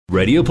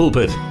Radio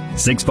Pulpit,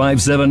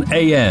 657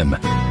 AM.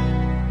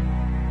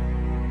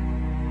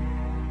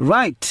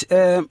 Right,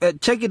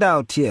 check it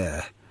out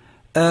here.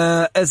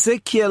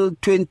 Ezekiel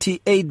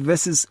 28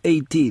 verses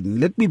 18.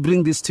 Let me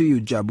bring this to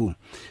you, Jabu.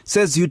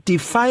 Says, you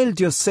defiled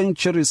your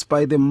sanctuaries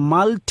by the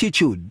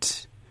multitude.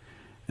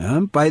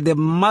 By the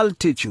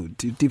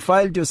multitude. You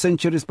defiled your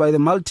sanctuaries by the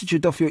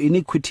multitude of your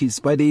iniquities,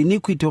 by the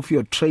iniquity of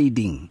your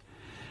trading.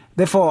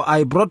 Therefore,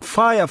 I brought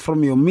fire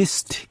from your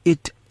midst.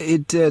 It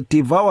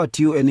devoured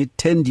you, and it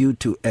turned you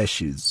to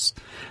ashes.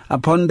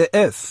 Upon the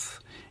earth,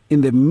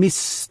 in the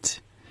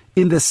midst,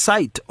 in the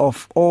sight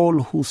of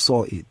all who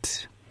saw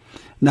it.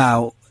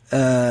 Now,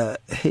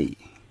 hey,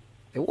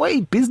 the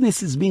way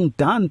business is being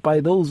done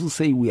by those who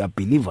say we are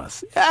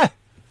believers. Hey.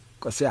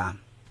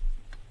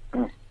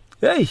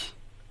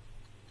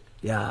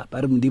 Yeah,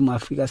 but mdima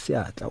Afrika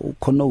siata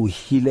ukono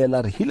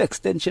uhilela hill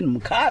extension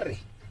mkari.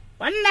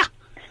 Wana.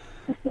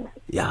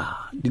 Yeah,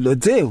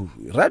 dilozeu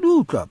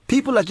radukwa.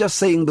 People are just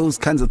saying those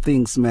kinds of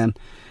things, man,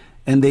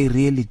 and they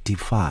really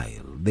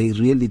defile. They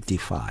really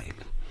defile.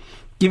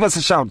 Give us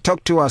a shout.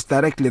 Talk to us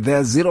directly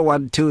there.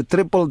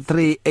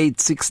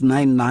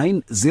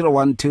 012-333-8699.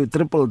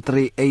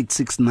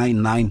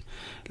 012-333-8699.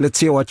 Let's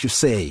hear what you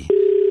say.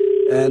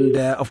 And,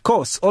 of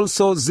course,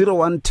 also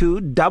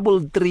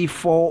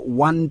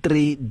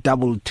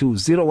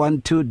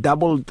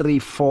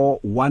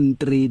 012-334-1322.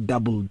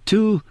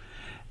 012-334-1322.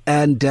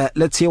 And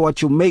let's hear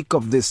what you make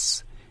of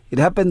this. It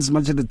happens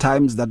much of the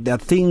times that there are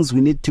things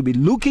we need to be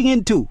looking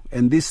into,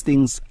 and these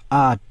things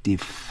are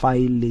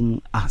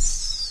defiling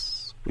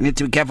us. We need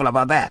to be careful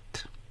about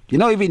that. You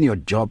know, even your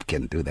job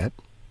can do that.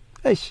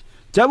 Hey,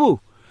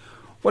 Jabu,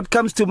 what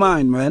comes to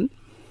mind, man?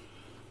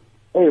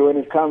 Hey, when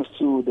it comes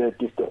to the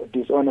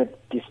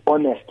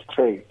dishonest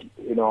trade,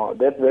 you know,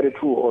 that's very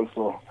true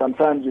also.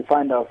 Sometimes we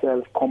find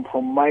ourselves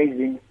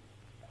compromising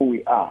who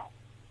we are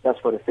just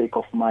for the sake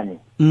of money.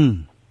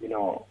 You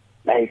know,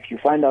 like you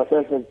find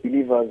ourselves as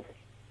believers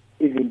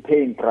even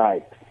paying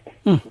bribes.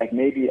 Like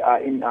maybe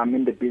I'm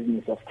in the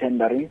business of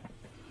tendering,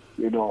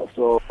 you know,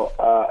 so,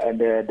 and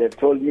they've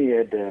told me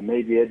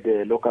maybe at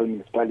the local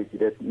municipality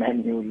that,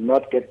 man, you will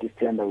not get this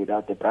tender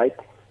without the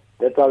bribe.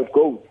 That's how it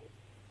goes.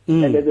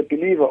 And as a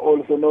believer,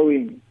 also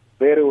knowing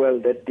very well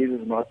that this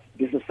is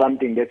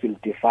something that will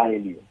defile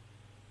you.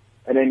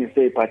 And then you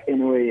say, but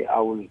anyway,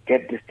 I will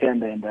get this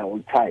tender and I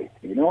will tithe.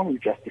 You know, you're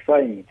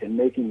justifying it and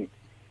making it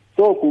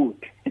so good.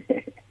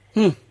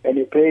 And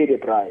you pay the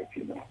price,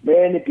 you know.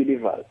 Many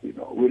believers, you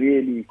know, we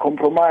really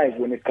compromise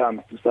when it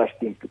comes to such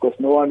things because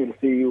no one will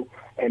see you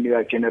and you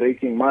are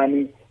generating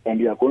money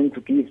and you are going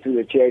to give to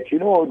the church. You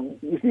know,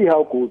 you see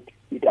how good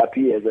it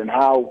appears and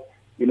how,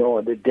 you know,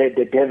 the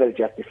devil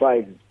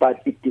justifies it,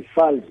 but it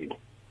defiles you.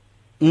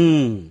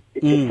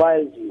 It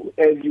defiles you.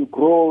 As you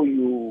grow,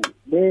 you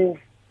move,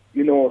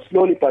 you know,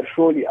 slowly but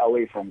surely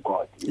away from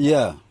God.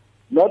 Yeah.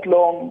 Not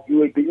long, you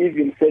will be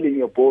even selling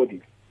your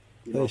body,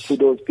 you know, to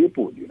those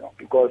people, you know,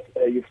 because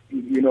you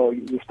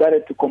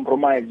started to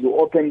compromise. You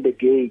open the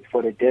gate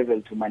for the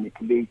devil to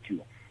manipulate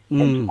you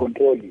and to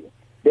control you.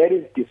 That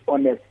is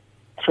dishonest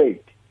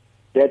trade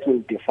that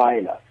will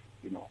defile us,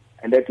 you know,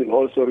 and that will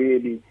also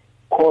really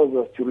cause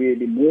us to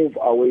really move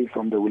away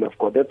from the will of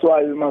God. That's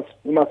why we must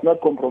not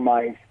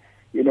compromise.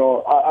 You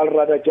know, I'll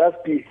rather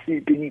just be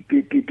seen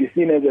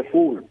as a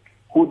fool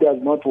who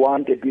does not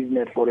want a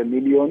business for $1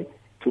 million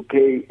to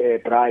pay a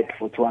bribe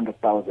for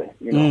 200,000.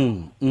 You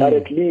know, but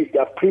at least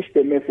I've preached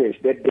the message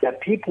that there are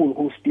people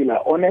who still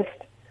are honest,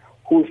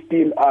 who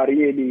still are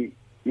really,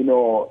 you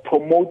know,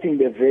 promoting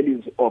the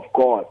values of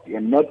God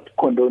and not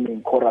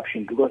condoning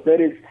corruption, because there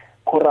is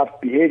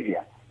corrupt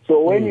behavior.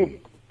 So when you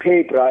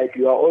pay bribe,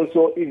 you are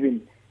also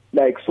even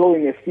like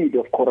sowing a seed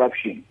of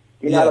corruption.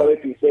 In other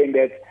words, you're saying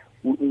that,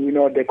 you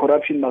know, the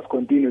corruption must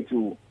continue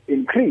to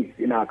increase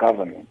in our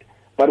government.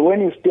 But when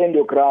you stand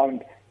your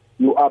ground,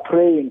 you are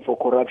praying for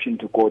corruption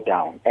to go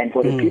down and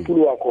for the people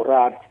who are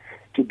corrupt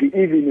to be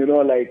even, you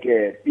know, like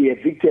be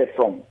evicted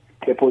from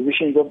the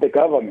positions of the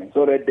government,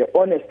 so that the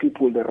honest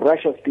people, the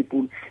righteous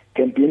people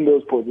can be in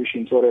those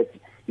positions, so that,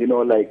 you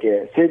know, like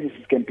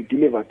services can be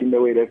delivered in the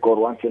way that God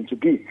wants them to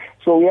be.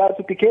 So we have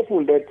to be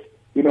careful that,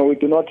 you know, we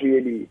do not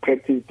really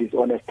practice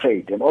dishonest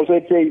trade. And also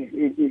it says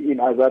in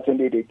Isaiah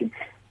 28:18,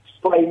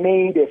 so I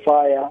made a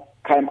fire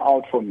come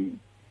out from you,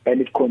 and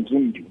it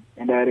consumed you,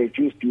 and I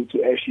reduced you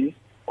to ashes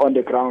on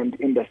the ground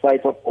in the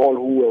sight of all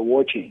who were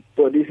watching.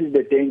 So this is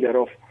the danger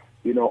of,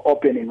 you know,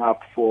 opening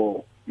up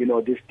for, you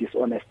know, this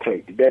dishonest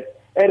trade. That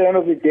at the end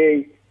of the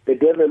day, the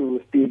devil will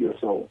steal your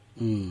soul,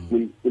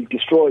 will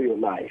destroy your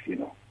life, you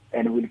know,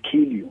 and will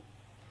kill you,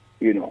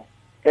 you know,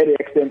 at the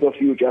extent of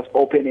you just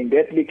opening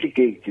that little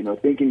gate, you know,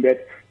 thinking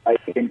that I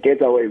can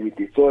get away with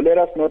it. So let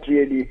us not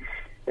really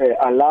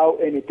allow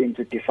anything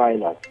to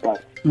defile us,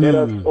 but let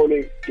us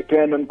always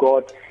depend on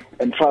God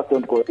and trust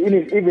on God.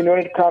 Even when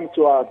it comes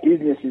to our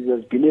businesses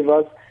as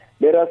believers,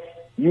 let us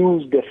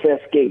use the fair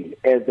scale,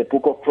 as the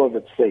book of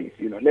Proverbs says.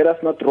 You know, let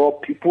us not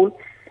rob people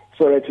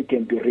so that we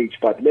can be rich,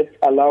 but let's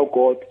allow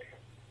God,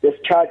 let's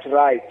charge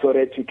right so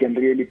that we can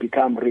really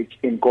become rich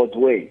in God's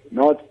way,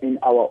 not in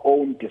our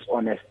own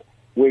dishonest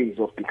ways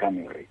of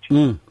becoming rich.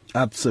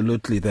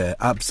 Absolutely there.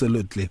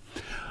 Absolutely.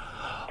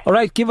 All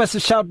right, give us a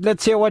shout.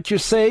 Let's hear what you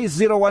say.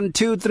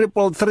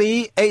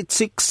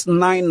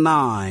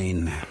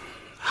 012-333-8699.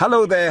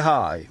 Hello there.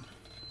 Hi.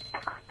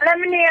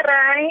 Hello,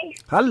 Ray.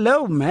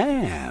 Hello,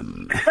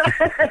 ma'am.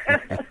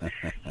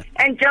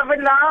 And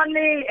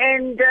Jabulani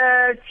and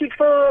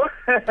Sipho.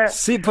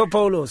 Sipho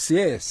Paulos,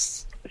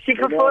 yes.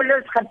 Sipho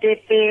Paulos,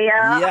 Radebe.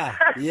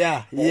 Yeah.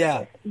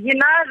 You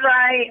know,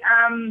 Ray,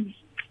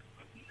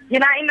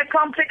 in the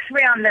complex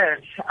where I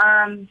live,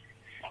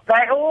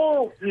 they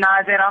all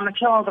know that I'm a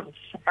child of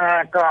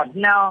God.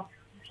 Now,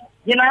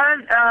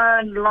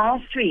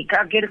 last week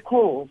I get a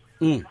call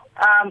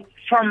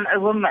from a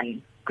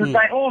woman, because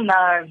they all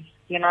know,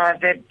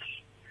 that,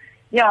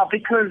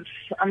 because,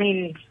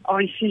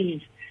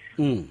 obviously,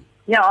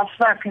 I've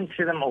spoken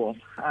to them all.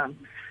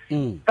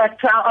 But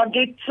I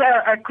get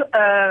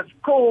a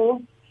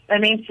call, a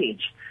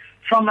message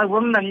from a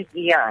woman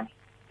here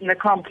in the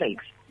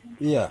complex.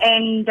 Yeah.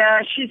 And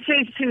she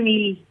says to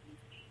me,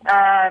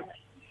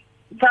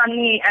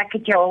 Tani, I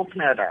could help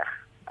murder.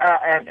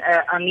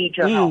 I need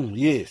your help.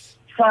 Yes.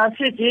 So I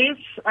said, yes,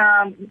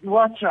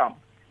 what's wrong?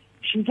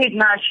 She said,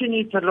 no, she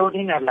needs the Lord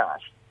in her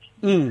life.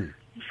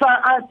 So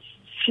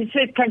she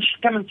said, can she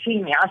come and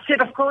see me? I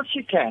said, of course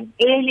you can.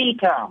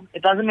 Anytime.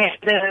 It doesn't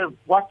matter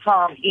what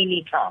time,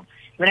 anytime.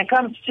 When it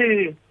comes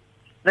to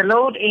the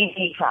Lord,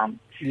 anytime.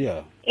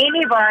 Yeah.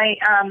 Anyway,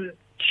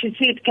 she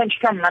said, can she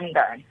come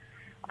Monday?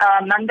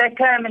 Monday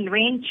came and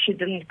went, she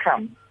didn't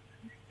come.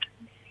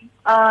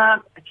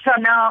 So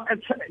now,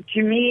 it's,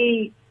 to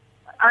me,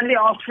 only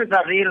afterwards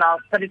I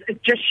realized, but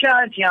it just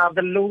shows,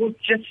 the Lord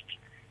just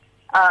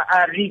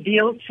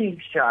revealed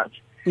things to us.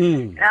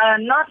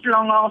 Not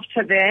long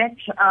after that,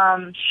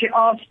 she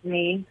asked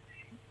me,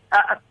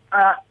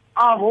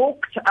 I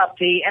walked up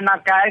there and I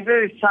gave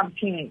her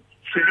something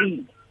to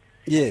read.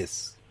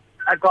 Yes.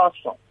 A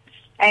gospel.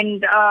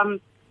 And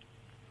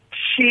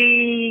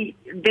she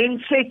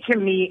then said to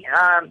me,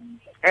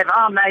 have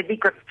I maybe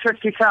got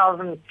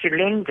 50,000 to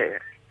lend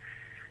her?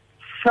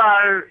 So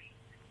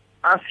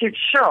I said,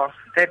 sure,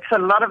 that's a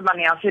lot of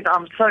money. I said,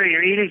 I'm sorry,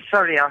 really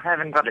sorry, I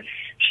haven't got it.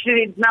 She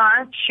said,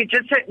 no, she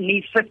just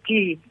needs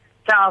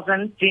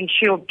 50,000, then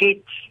she'll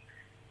get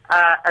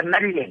 $1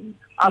 million.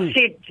 I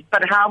said,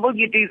 but how will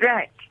you do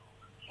that?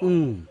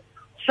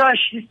 So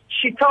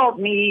she told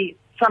me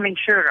some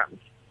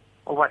insurance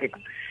or whatever.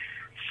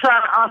 So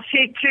I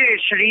said to her,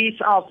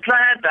 Cherise, I'll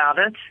pray about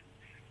it,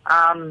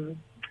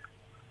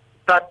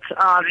 but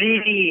I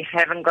really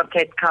haven't got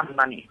that kind of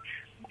money.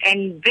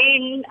 And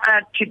then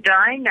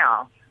today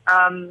now,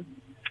 a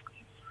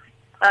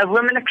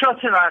woman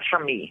across the road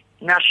from me,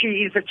 now she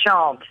is a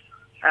child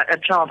of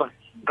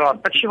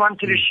God, but she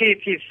wanted to share a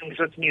few things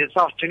with me this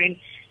afternoon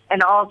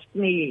and asked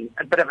me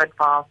a bit of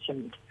advice.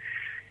 And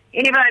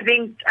anyway,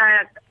 then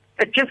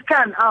it just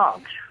came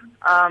out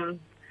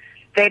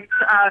that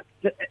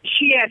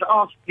she had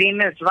asked them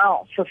as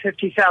well for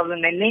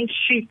 50,000, and then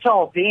she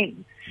told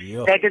them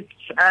that it's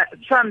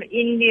some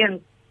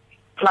Indian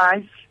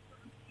place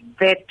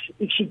that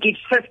if she gives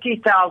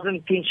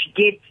 50,000, then she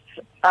gets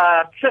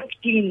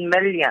 15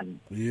 million.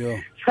 Yeah.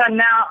 So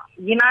now,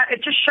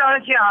 it just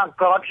shows you how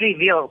God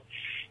reveals.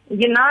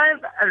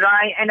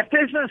 Ray, and a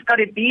person's got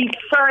to be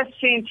so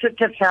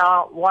sensitive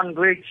how one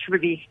works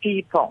with these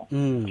people.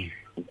 Full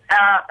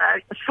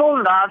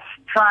love,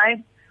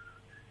 pray,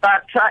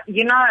 but,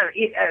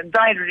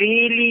 they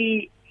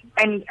really,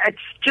 and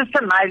it's just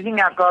amazing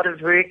how God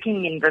is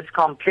working in this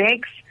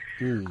complex.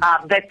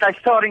 That they're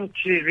starting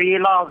to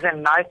realize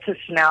and notice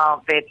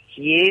now that,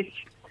 yes,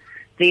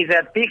 there's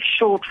a big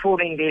shortfall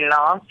in their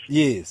lives.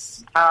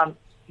 Yes.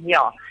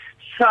 Yeah.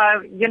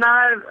 So,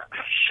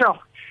 sure.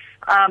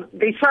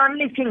 There's so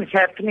many things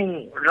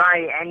happening,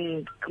 Ray,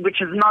 and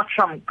which is not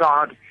from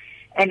God.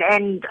 And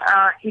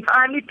if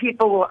only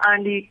people will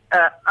only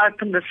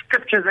open the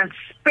scriptures and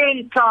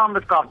spend time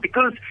with God,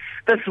 because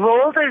this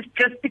world has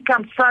just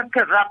become so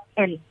corrupt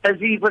and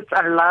busy with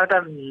a load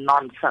of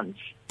nonsense.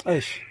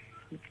 Ish.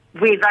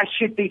 Where they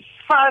should be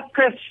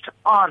focused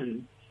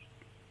on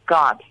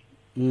God.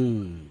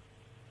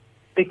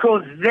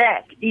 Because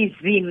that is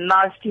the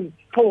most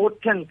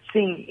important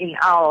thing in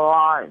our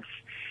lives.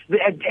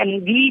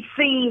 And these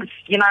things,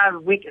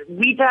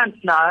 we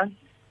don't know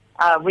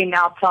when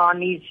our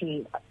time is,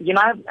 and, we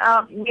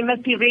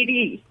must be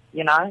ready,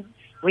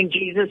 when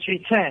Jesus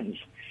returns.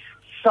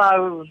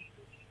 So,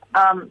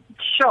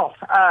 sure,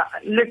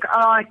 look,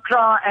 I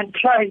cry and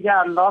pray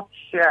lots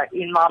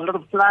in my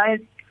little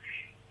place.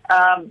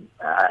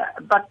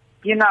 But,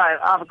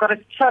 I've got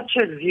such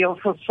a zeal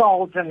for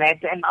souls and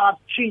that, and I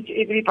treat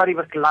everybody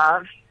with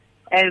love,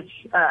 as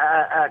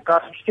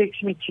God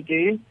expects me to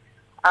do,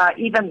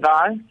 even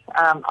though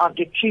I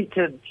get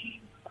treated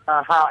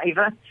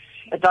however.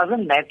 It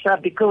doesn't matter,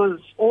 because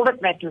all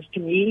that matters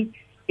to me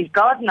is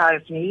God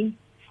knows me,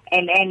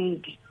 and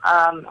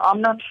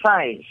I'm not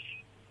fazed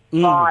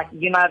by,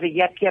 the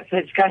yap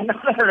that's going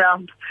on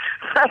around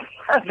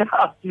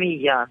about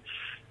me.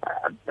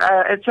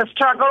 It's a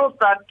struggle,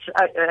 but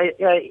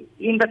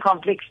in the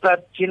complex,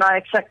 but,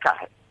 it's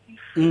okay.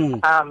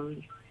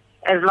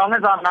 as long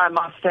as I know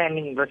my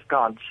standing with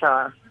God.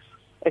 So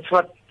it's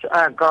what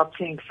God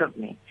thinks of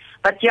me.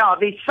 But yeah,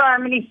 there's so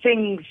many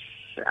things.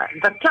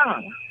 The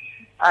tongue,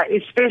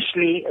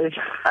 especially, is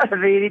a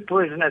very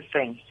poisonous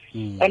thing.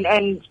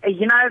 And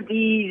you know,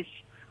 these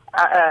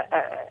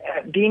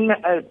being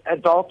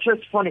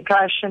adulterous,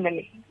 fornication,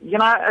 and you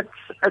know,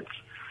 it's.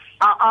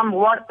 I'm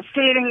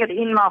staring it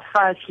in my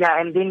face here,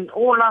 and then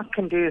all I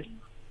can do is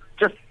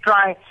just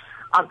try.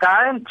 I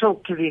go and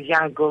talk to these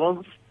young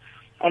girls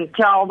and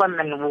tell them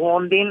and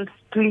warn them,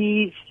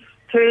 please,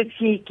 first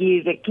seek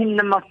ye the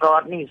kingdom of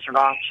God and His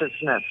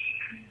righteousness.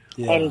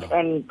 Yeah.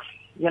 And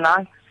you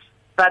know,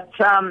 but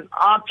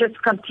I'll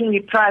just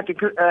continue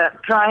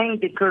praying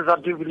because I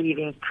do believe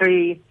in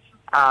prayer.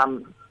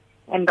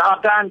 And I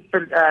don't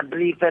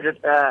believe that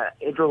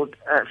it will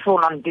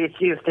fall on deaf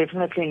ears.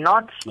 Definitely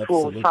not.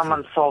 Absolutely. For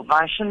someone's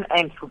salvation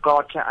and for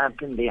God to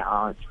open their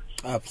eyes.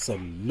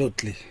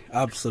 Absolutely.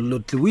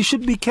 Absolutely. We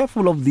should be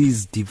careful of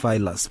these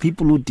defilers,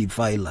 people who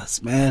defile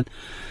us, man.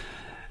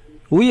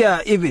 We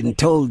are even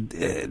told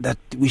that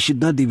we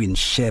should not even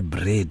share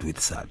bread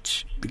with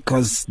such,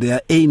 because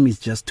their aim is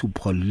just to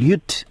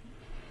pollute,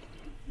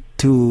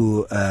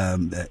 to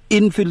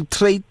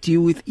infiltrate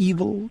you with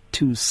evil,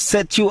 to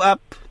set you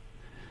up,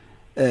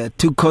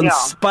 to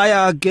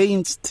conspire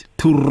against,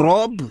 to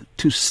rob,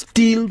 to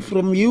steal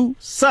from you.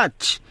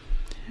 Such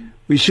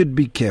we should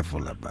be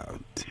careful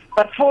about.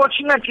 But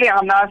fortunately, I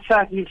know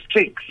certain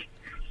tricks.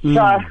 So,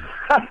 no,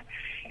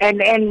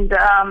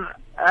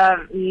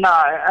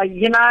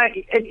 you know,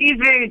 it is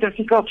very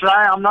difficult,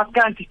 right? I'm not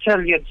going to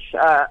tell you it's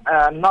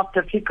not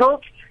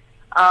difficult.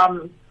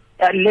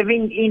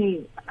 Living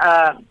in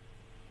a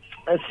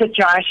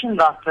situation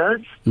like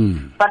this,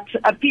 but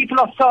people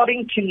are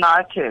starting to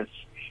notice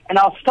and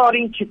are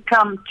starting to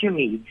come to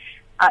me.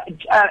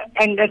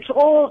 And it's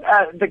all,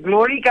 the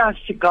glory goes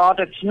to God.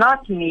 It's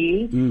not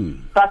me,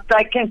 but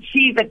they can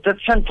see the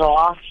different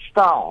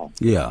lifestyle.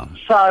 Yeah.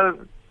 So,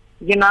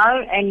 you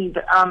know, and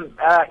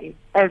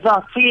as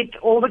I said,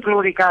 all the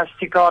glory goes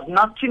to God,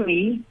 not to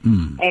me.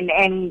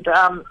 And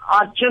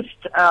I just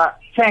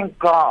thank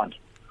God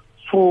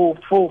for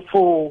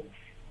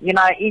you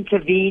know,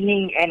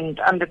 intervening and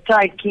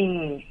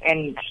undertaking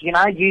and, you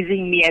know,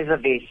 using me as a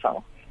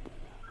vessel.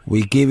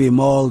 We give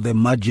Him all the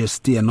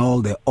majesty and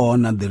all the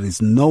honor. There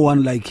is no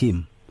one like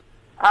Him.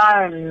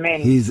 Amen.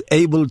 He is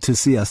able to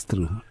see us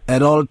through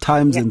at all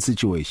times and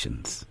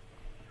situations.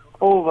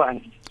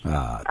 Always.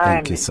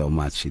 Thank you so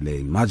much,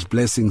 Elaine. Much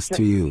blessings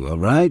to you, all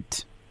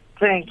right?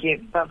 Thank you.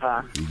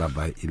 Bye-bye.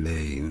 Bye-bye,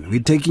 Elaine. We're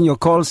taking your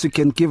calls. You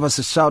can give us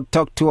a shout.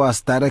 Talk to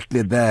us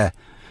directly there.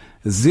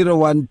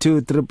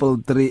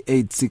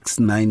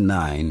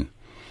 012-333-8699.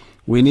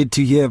 We need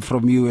to hear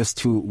from you as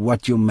to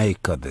what you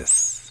make of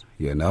this,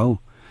 you know.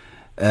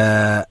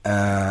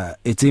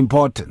 It's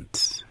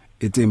important.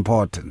 It's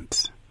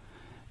important.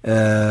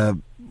 What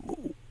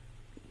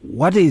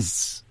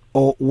is,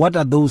 or what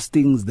are those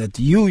things that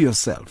you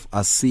yourself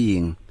are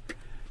seeing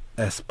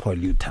as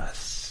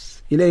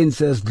polluters? Elaine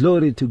says,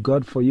 glory to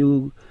God for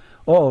you.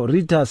 Oh,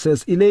 Rita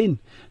says, Elaine,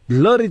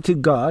 glory to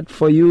God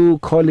for you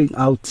calling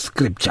out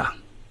scripture.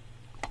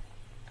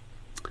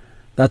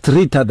 That's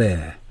Rita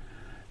there.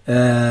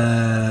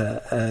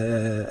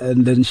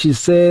 And then she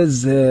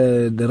says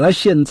the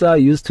Russians are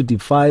used to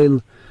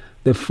defile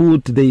the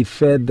food they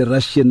fed the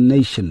Russian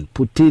nation.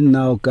 Putin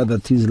now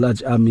gathered his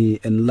large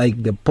army and,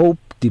 like the Pope,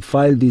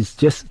 defiled his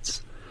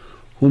guests,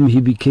 whom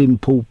he became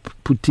Pope.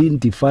 Putin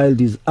defiled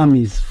his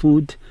army's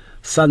food.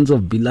 Sons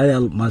of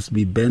Belial must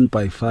be burnt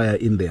by fire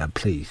in their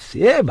place.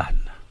 Yeah, man.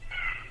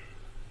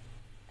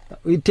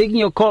 We're taking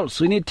your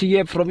calls. We need to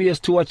hear from you as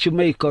to what you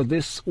make of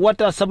this.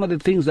 What are some of the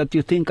things that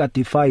you think are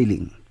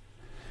defiling,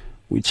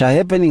 which are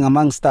happening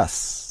amongst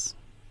us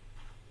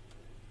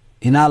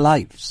in our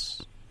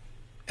lives,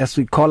 as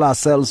we call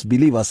ourselves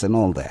believers and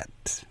all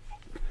that?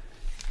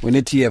 We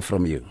need to hear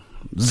from you.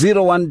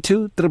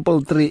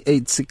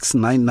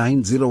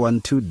 012-333-8699,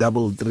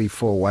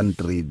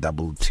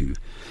 012-334-1322.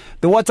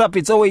 The WhatsApp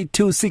is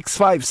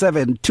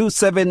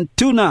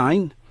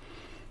 0826572729.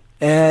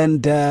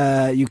 And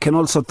you can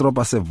also drop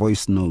us a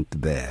voice note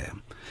there.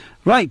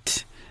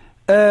 Right.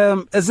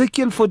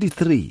 Ezekiel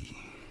 43,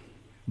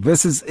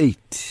 verses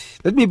 8.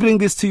 Let me bring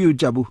this to you,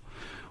 Jabu.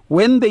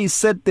 When they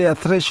set their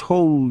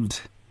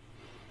threshold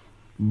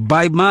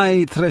by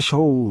my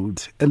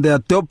threshold, and their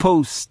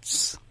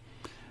doorposts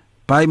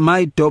by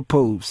my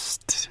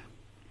doorpost,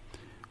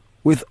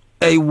 with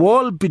a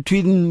wall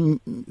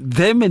between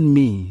them and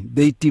me,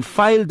 they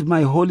defiled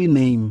my holy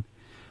name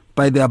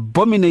by the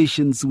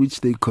abominations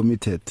which they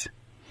committed.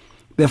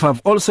 Therefore,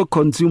 I've also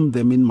consumed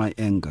them in my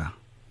anger.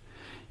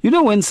 You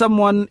know, when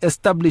someone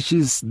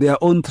establishes their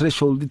own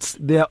threshold, it's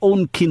their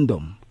own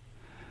kingdom.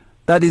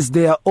 That is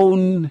their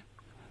own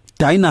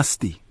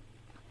dynasty.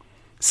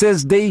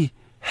 Says they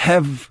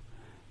have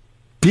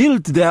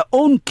built their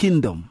own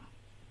kingdom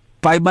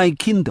by my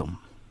kingdom.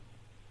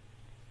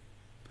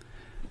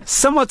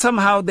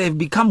 Somehow they've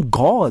become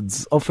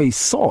gods of a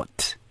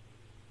sort.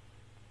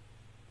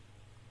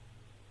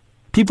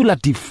 People are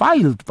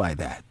defiled by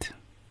that.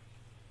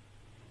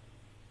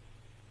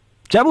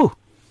 Jabu.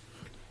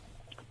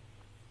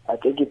 I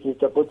think it's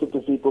supposed to be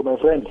Sipho, my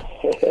friend.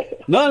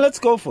 No, let's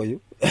go for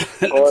you.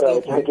 All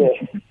right,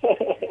 okay.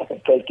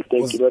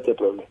 Thank you, not a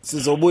problem.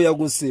 Sizobuya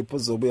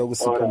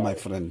kusipho, my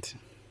friend.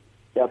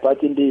 Yeah,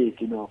 but indeed,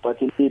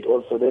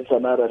 also that's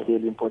another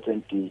really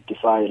important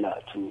defiler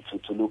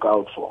to look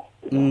out for.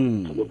 To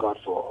look out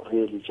for,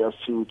 really, just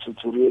to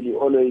really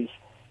always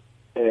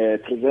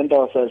present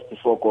ourselves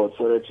before God,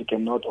 so that we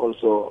cannot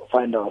also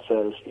find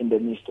ourselves in the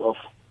midst of,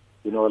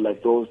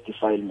 like those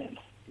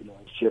defilements,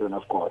 children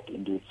of God,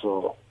 indeed.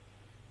 So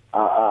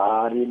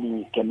I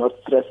really cannot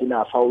stress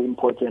enough how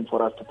important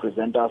for us to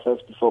present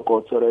ourselves before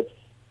God, so that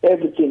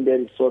everything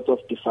that is sort of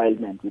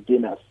defilement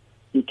within us,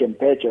 He can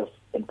purge us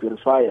and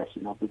purify us,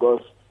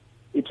 because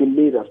it will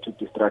lead us to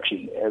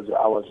destruction. As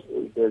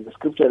the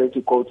scripture that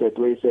you quoted,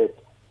 where He said,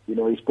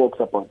 He spoke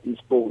about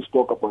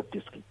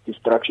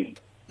destruction.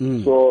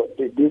 So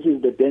this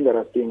is the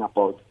dangerous thing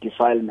about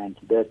defilement,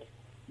 that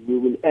we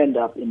will end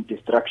up in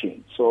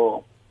destruction.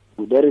 So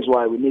that is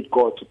why we need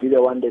God to be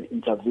the one that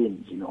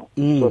intervenes,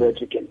 so that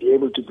we can be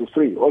able to be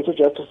free. Also,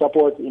 just to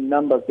support in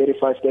Numbers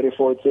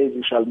 35:34, it says,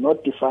 "You shall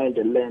not defile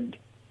the land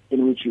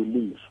in which you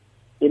live,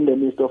 in the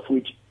midst of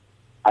which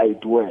I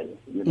dwell.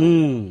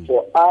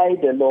 For I,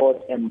 the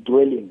Lord, am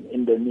dwelling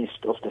in the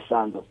midst of the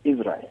sons of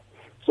Israel."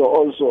 So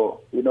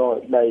also,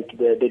 like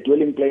the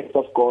dwelling place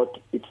of God,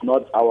 it's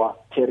not our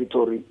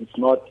territory, it's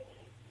not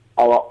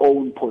our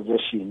own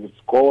possession, it's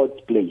God's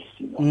place.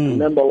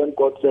 Remember when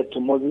God said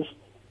to Moses,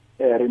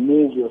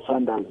 remove your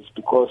sandals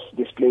because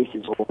this place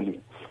is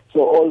holy.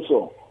 So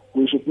also,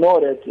 we should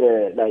know that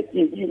like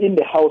in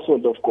the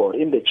household of God,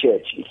 in the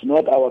church, it's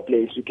not our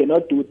place. We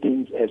cannot do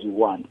things as we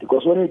want,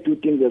 because when we do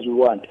things as we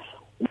want,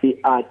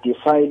 we are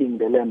defiling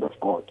the land of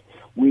God.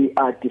 We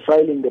are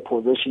defiling the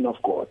possession of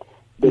God,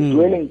 the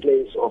dwelling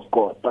place of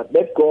God. But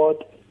let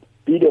God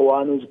be the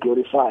one who's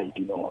glorified,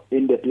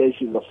 in the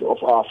places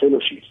of our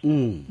fellowships.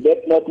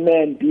 Let not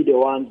men be the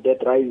ones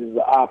that rises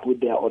up with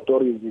their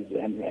authorities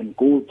and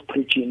good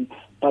preaching,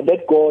 but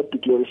let God be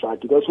glorified.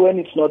 Because when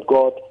it's not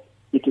God,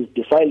 it is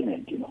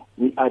defilement,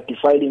 We are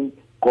defiling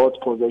God's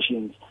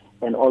possessions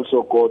and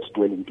also God's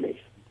dwelling place.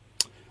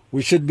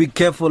 We should be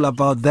careful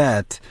about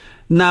that.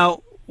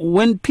 Now,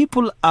 when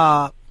people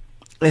are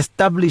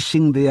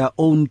establishing their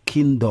own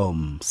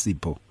kingdom,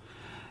 Sipho,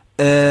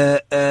 they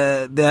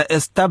are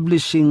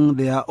establishing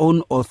their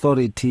own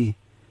authority.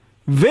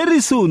 Very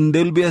soon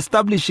they'll be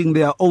establishing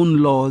their own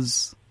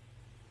laws,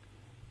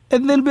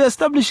 and they'll be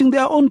establishing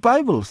their own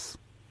Bibles.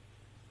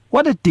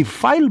 What a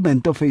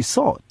defilement of a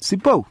sort,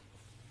 Sipho.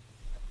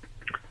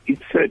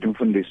 It's said in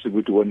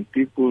Fundisugut, when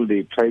people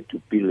they try to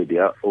build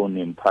their own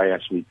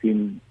empires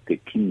within the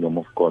kingdom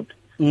of God,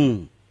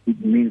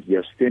 it means they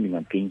are standing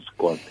against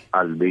God,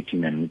 albeit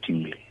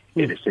unwittingly.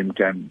 At the same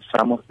time,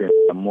 some of them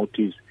are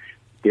motives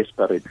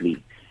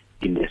desperately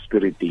in their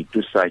spirit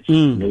to such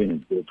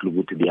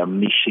their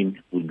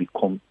mission will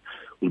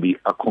be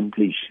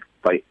accomplished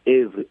by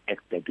every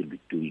act that will be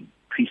doing,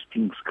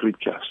 twisting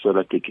scripture so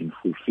that they can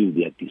fulfill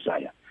their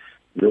desire.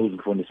 Those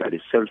are the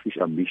selfish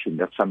ambition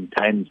that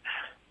sometimes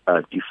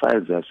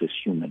defiles us as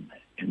human.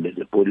 And as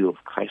the body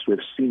of Christ, we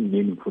have seen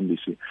many from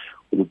this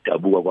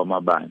udabuka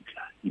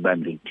kwamabandla,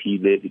 ibandla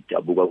lithile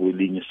lidabuka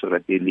kwelinye so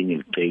that elinye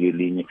libheke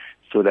elinye,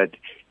 so that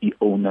the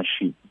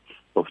ownership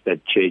of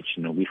that church,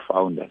 we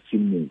found that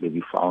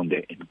we found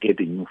it and get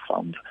a new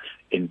founder.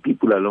 And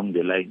people along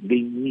the line,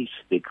 they miss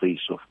the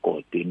grace of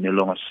God. They no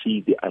longer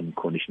see the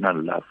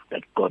unconditional love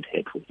that God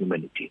had for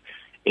humanity.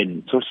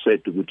 And so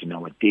sad to good in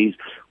our days,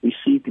 we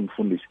see it in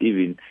Fundis,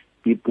 even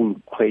people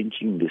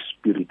quenching the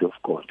Spirit of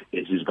God.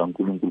 As is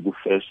Gankulunkulu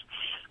First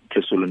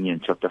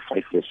Thessalonians chapter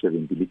 5 verse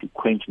 7, to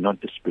quench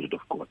not the Spirit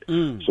of God.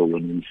 So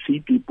when we see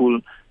people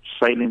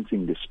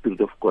silencing the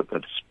Spirit of God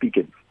that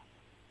speaketh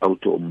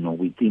out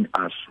within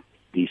us,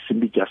 they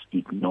simply just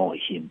ignore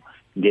Him.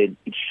 Then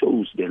it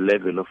shows the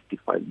level of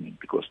defilement,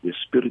 because the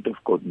Spirit of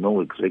God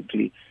knows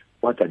exactly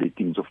what are the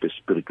things of the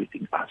Spirit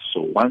within us.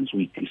 So once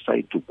we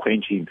decide to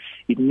quench Him,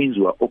 it means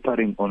we are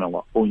operating on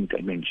our own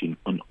dimension,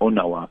 on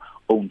our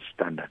own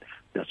standard.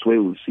 That's why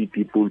we'll see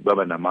people,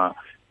 Babanama,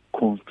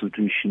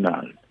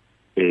 constitutional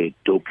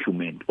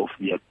document of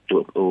their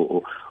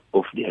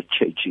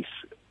churches,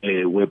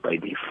 whereby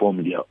they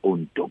form their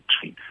own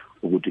doctrine.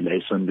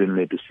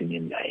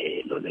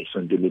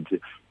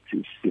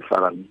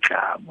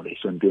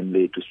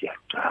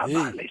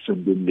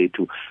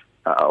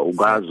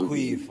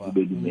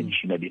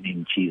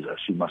 Jesus,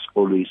 you must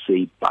always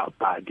say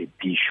Papa, the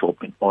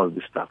bishop, and all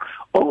this stuff.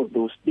 All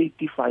those, they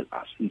defile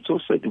us. It's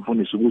also a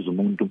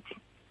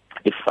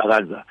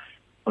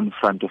on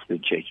front of the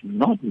church,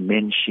 not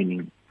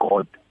mentioning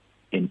God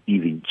and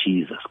even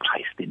Jesus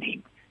Christ in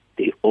Him.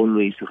 They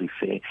always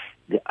refer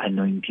the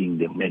anointing,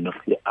 the man of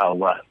the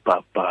hour,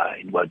 Papa,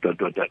 and what.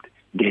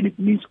 Then it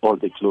means all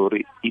the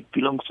glory, it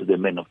belongs to the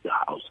man of the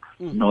house,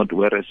 not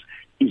whereas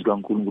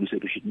Islam Kulungulu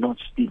said we should not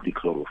steal the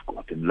glory of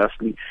God. And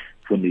lastly,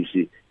 when they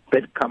say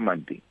bad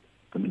company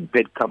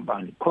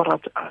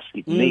corrupt us,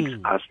 it makes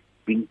us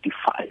being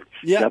defiled.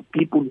 Yeah. There are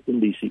people when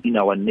they say in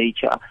our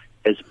nature,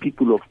 as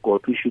people of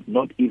God, we should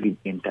not even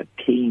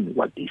entertain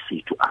what they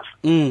say to us.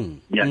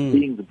 There are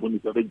things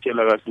when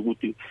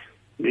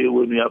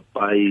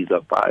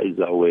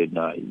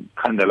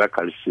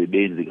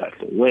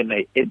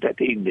I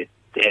entertain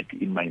that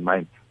in my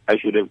mind, I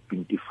should have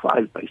been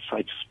defiled by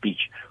such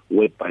speech,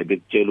 whereby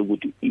the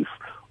if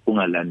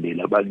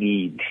ungalandela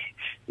bagini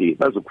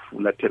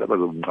bazokufulathela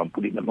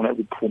bazonqampulina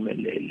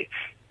mangakuphumelele.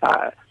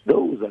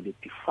 Those are the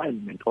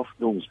defilement of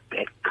those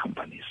bad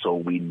companies. So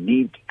we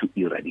need to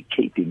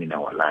eradicate them in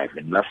our life.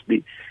 And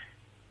lastly,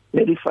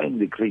 verifying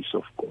the grace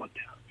of God.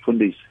 For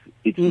this,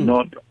 it's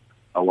not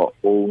our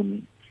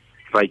own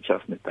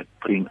righteousness that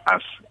bring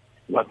us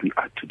what we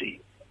are today.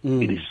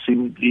 It is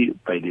simply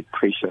by the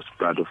precious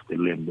blood of the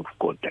Lamb of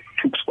God that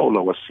took all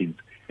our sins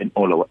and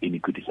all our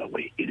iniquities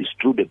away. It is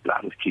through the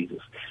blood of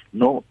Jesus.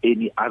 No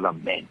any other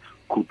man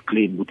could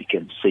claim that he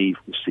can save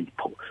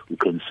Sipho, who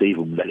can save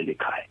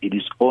Umlalelekai. It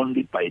is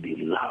only by the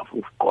love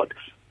of God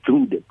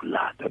through the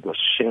blood that was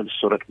shed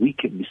so that we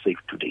can be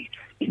saved today.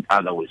 In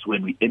other words,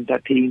 when we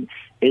entertain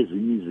it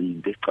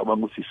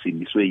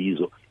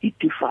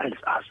defiles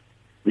us.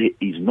 There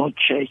is no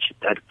church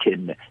that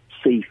can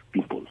save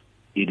people.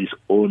 It is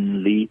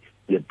only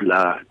the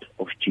blood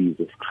of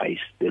Jesus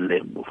Christ, the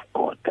Lamb of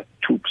God, that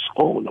took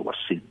all our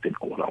sins and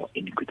all our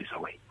iniquities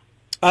away.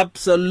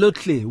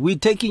 Absolutely. We're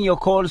taking your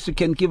calls. You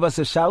can give us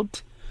a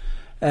shout.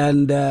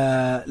 And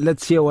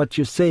let's hear what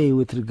you say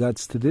with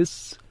regards to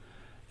this.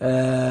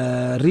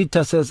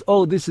 Rita says,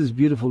 oh, this is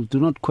beautiful. Do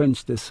not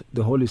quench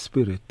the Holy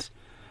Spirit.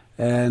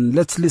 And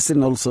let's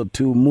listen also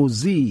to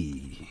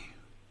Muzi.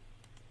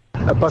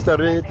 Pastor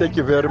Ray, thank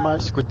you very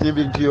much. Good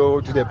evening to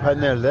you, to the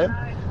panel there.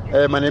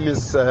 My name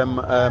is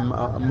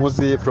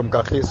Muzi from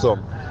Kagiso.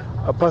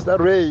 Pastor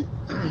Ray,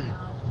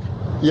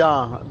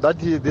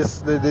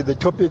 the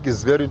topic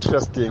is very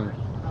interesting.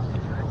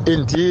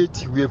 Indeed,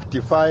 we have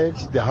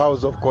defiled the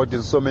house of God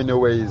in so many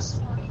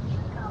ways.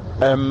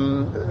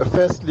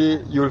 Firstly,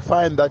 you'll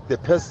find that the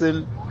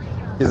person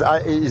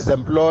is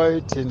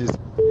employed and is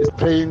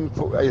praying,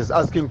 is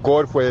asking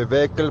God for a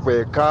vehicle,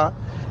 for a car,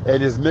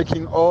 and is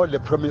making all the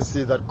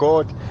promises that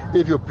God,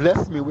 if you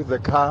bless me with the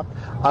car,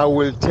 I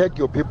will take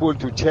your people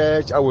to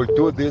church, I will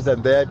do this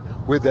and that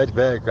with that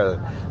vehicle.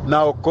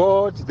 Now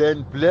God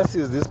then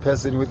blesses this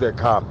person with the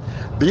car.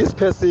 This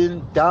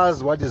person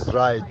does what is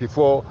right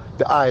before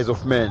the eyes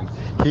of men.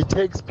 He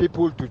takes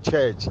people to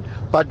church.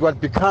 But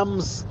what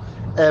becomes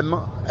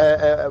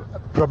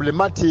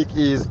problematic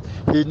is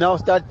he now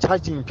starts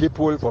charging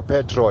people for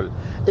petrol.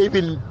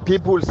 Even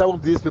people, some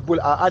of these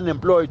people are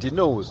unemployed. He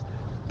knows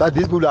that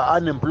these people are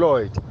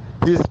unemployed.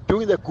 He's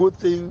doing the good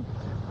thing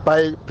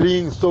by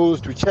bringing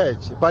souls to church,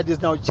 but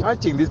he's now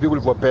charging these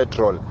people for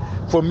petrol.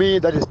 For me,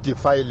 that is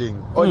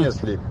defiling,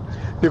 honestly.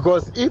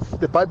 Because if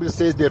the Bible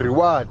says the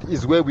reward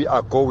is where we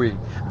are going,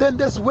 then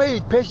let's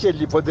wait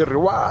patiently for the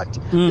reward.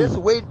 Let's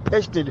wait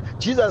patiently.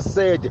 Jesus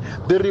said,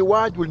 the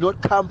reward will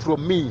not come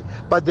from me,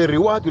 but the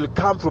reward will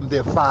come from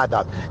the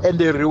Father. And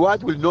the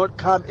reward will not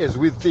come as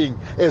we think,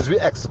 as we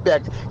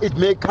expect. It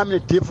may come in a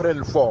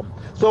different form.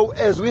 So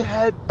as we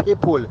help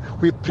people,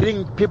 we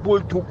bring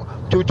people to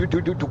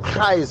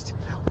Christ,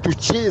 to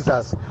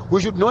Jesus.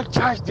 We should not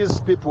charge these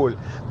people.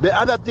 The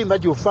other thing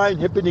that you find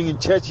happening in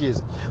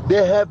churches,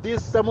 they have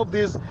some of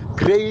these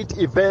great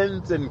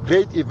events and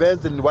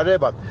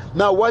whatever.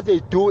 Now what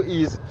they do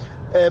is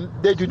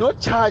they do not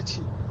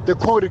charge the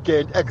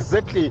congregant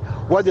exactly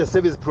what the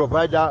service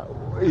provider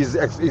is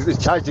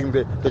charging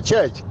the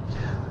church.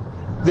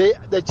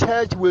 The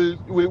church will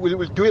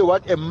do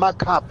a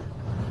markup.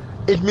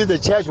 It means the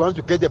church wants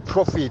to get a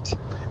profit.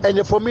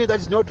 And for me, that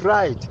is not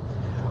right.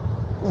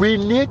 We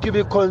need to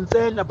be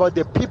concerned about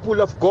the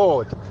people of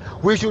God.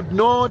 We should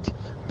not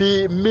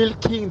be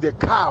milking the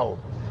cow.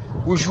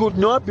 We should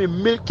not be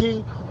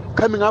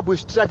coming up with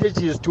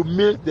strategies to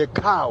milk the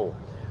cow.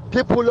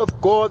 People of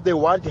God, they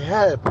want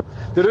help.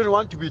 They don't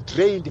want to be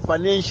drained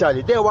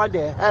financially. They want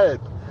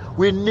help.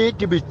 We need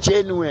to be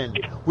genuine.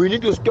 We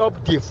need to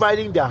stop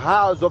defiling the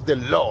house of the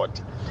Lord.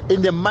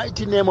 In the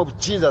mighty name of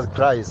Jesus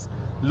Christ.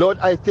 Lord,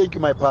 I thank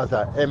you, my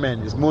Pastor.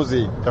 Amen. It's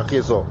Muzi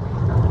Kakiso.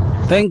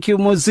 Thank you,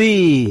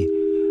 Muzi.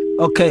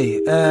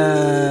 Okay,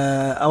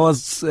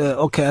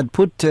 I'd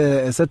put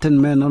a certain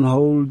man on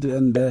hold,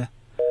 and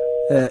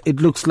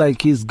it looks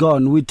like he's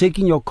gone. We're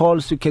taking your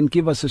calls. You can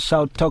give us a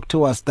shout. Talk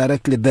to us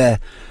directly there.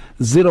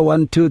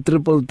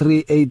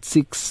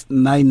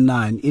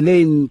 012-333-8699.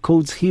 Elaine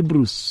quotes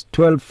Hebrews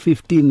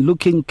 12:15.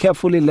 Looking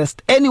carefully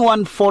lest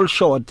anyone fall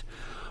short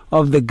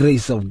of the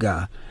grace of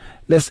God.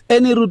 Lest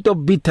any root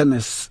of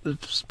bitterness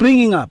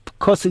springing up,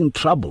 causing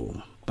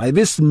trouble. By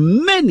this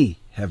many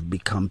have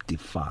become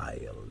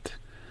defiled.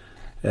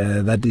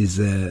 That is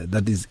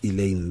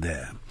Elaine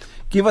there.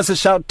 Give us a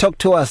shout. Talk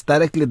to us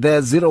directly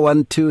there.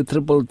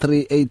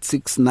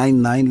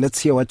 012-333-8699.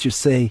 Let's hear what you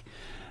say.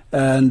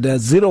 And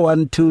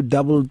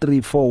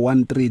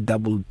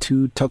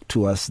 012-334-1322. Talk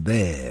to us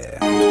there.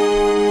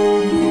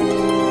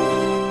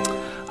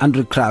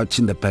 Andrew Crouch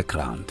in the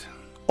background.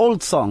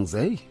 Old songs,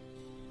 eh?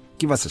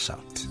 Give us a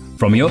shout.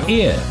 From your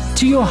ear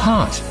to your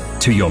heart,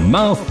 to your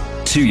mouth,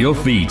 to your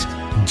feet.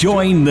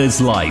 Join this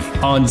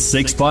life on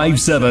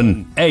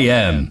 657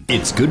 AM.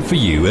 It's good for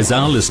you as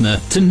our listener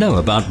to know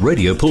about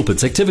Radio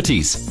Pulpit's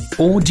activities.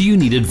 Or do you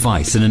need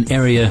advice in an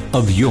area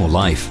of your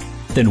life?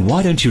 Then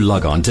why don't you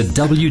log on to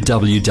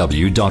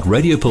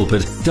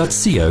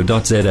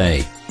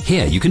www.radiopulpit.co.za.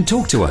 Here you can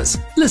talk to us,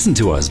 listen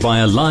to us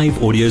via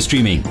live audio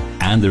streaming,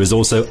 and there is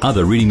also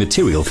other reading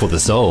material for the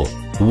soul.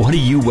 What are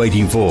you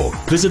waiting for?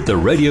 Visit the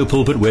Radio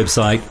Pulpit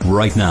website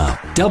right now,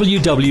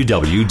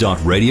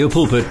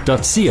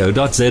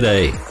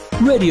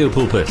 www.radiopulpit.co.za. Radio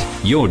Pulpit,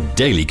 your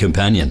daily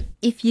companion.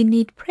 If you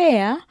need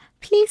prayer,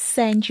 please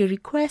send your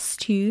request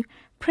to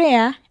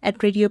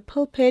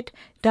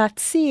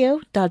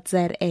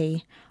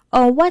prayer@radiopulpit.co.za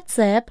or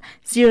WhatsApp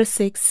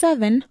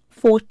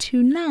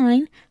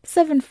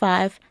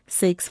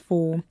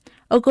 067-429-7564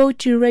 or go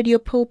to Radio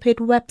Pulpit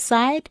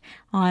website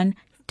on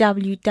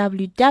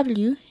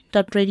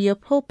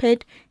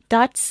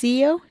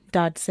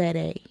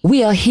www.radiopulpit.co.za.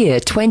 We are here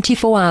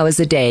 24 hours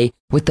a day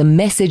with the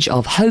message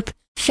of hope,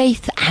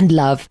 faith and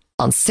love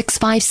on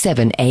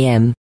 657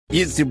 AM.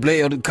 Used to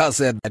play on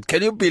cassette.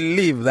 Can you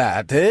believe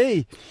that,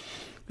 hey?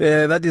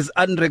 That is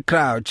Andre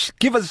Crouch.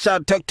 Give us a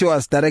shout, talk to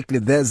us directly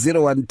there,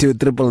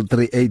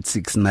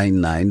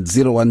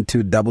 012-333-8699,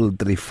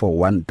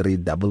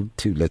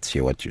 012-334-1322. Let's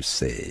hear what you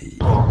say.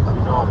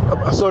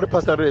 Sorry,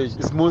 Pastor Ray,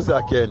 it's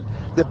Musa again.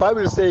 The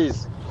Bible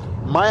says,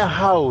 my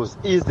house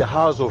is the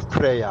house of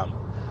prayer,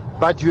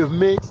 but you have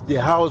made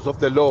the house of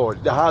the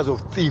Lord the house of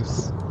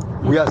thieves.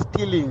 We are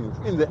stealing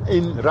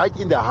right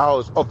in the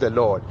house of the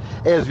Lord,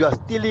 as we are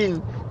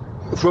stealing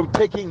from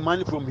taking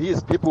money from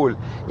his people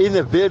in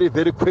a very,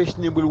 very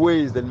questionable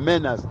ways and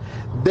manners.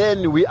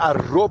 Then we are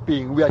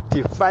robbing, we are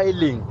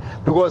defiling,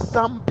 because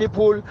some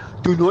people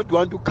do not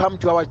want to come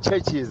to our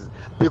churches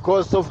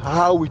because of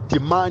how we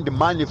demand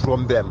money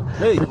from them,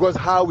 because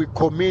how we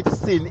commit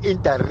sin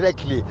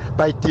indirectly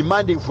by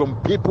demanding from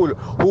people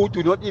who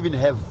do not even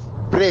have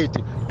bread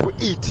to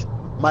eat.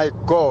 My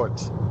God.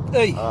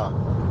 Hey.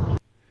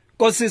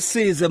 Nkosi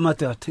size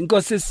madoda,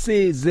 Nkosi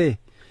size.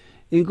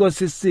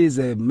 Inkosi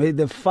size. May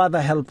the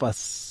Father help us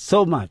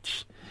so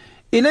much.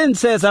 Elaine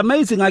says,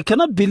 amazing, I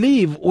cannot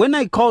believe when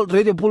I called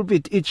Radio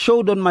Pulpit, it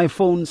showed on my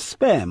phone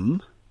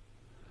spam.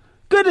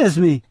 Goodness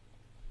me.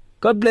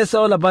 God bless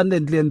all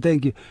abundantly and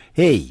thank you.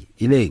 Hey,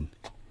 Elaine,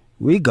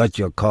 we got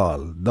your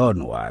call.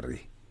 Don't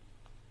worry.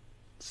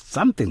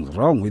 Something's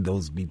wrong with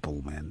those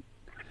people, man,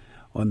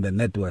 on the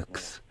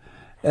networks.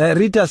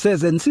 Rita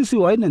says, and Sisi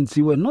Wine and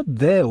she were not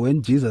there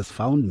when Jesus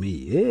found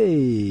me.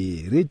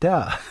 Hey,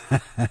 Rita.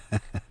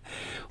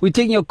 We're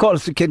taking your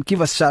calls. You can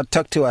give us a shout.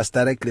 Talk to us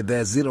directly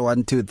there,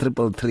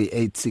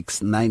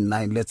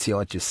 012-333-8699. Let's hear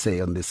what you say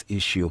on this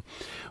issue.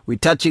 We're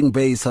touching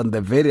base on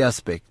the very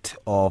aspect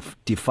of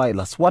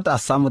defilers. What are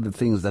some of the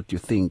things that you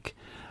think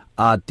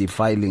are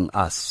defiling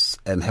us?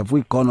 And have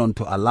we gone on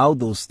to allow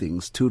those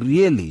things to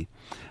really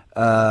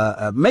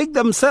make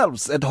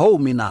themselves at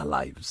home in our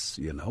lives,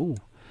 you know?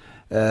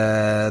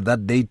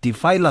 That they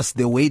defile us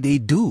the way they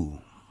do.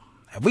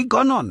 Have we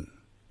gone on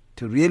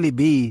to really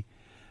be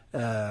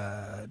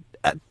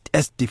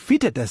as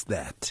defeated as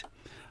that?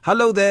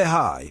 Hello there,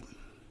 hi.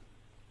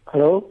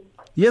 Hello?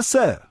 Yes,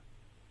 sir.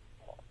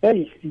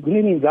 Hey, good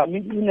evening. The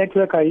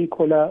network I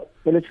call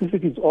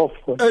electricity is off.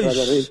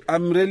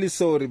 I'm really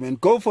sorry, man.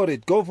 Go for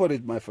it,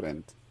 my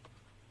friend.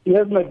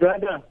 Yes, my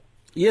brother.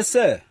 Yes,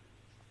 sir.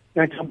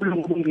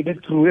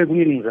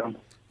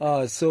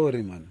 Oh,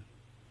 sorry, man.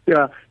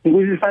 Yeah,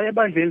 because if I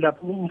ever end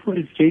up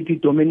with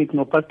JT Dominic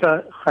no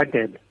Pastor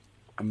Radebe.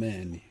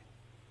 Amen.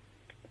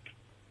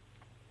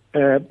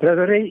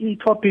 Brother Ray,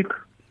 topic.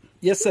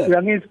 Yes, sir.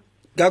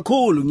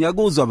 Kakhulu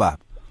ngiyakuzwa baba.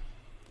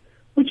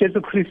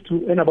 uJesu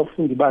Kristu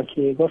enabafundi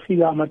bakhe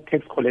kwafika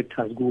ama-tax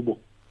collectors kubo.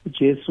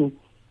 uJesu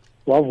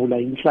wavula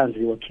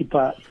inhlanzi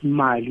wakhipha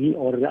imali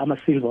or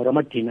ama-silver or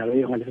ama-dinner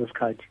ngaleso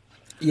sikhathi.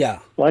 Yeah.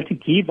 Wathi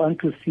give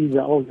unto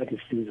Caesar all that is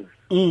Caesar's.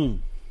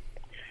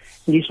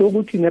 Ngisho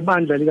ukuthi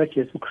nebandla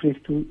likaJesu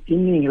Kristu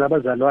iningi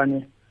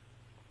labazalwane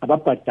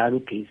ababhadala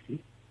ugesi.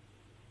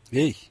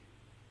 Hey.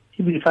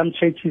 Even some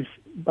churches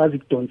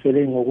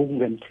bazidonsele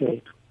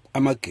ngokungemthetho.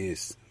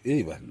 Amagesi.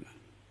 Hey bana.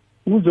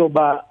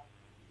 Uzoba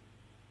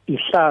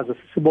ihlazo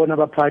sibona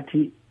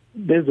abaphathi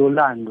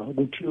bezolandwa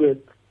kuthiwe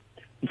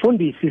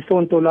mfundisi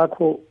isonto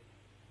lakho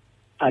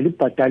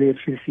alibhadale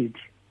electricity.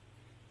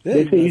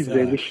 Bese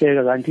izwe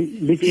lihleka kanti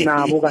lithi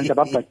nabo kanti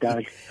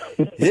ababhadali.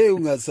 Hey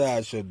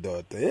ungasasho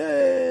ndoda.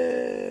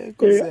 Hey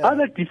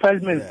other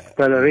defilements,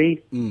 Brother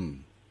Ray,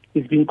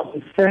 is being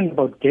concerned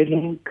about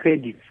getting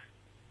credits.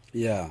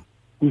 Yeah.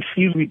 We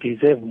feel we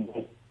deserve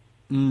more.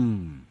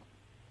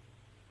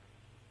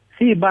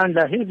 See,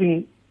 Banda,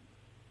 having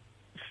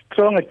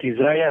stronger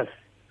desires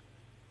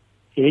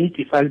in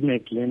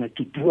defilement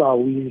to do our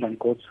will and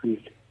God's will.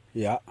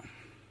 Yeah.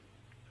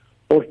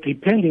 Or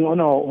depending on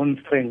our own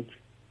strength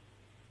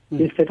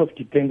instead of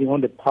depending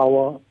on the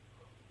power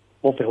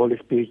of the Holy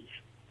Spirit.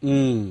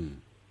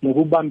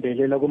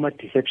 Nokubambelela kuma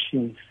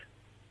deceptions.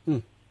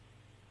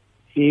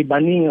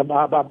 Baningi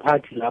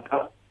abaphathi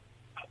lapha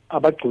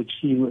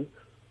abagcotshiwe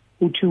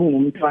uthi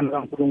ungumntwana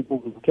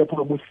kaNkulunkulu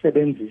kepha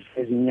ubusebenzisa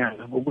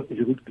ezinyanga ukuthi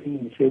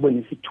zikuqinise ube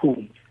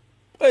nesithunzi.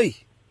 Hey,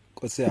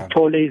 Nkosi yami.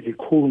 Uthole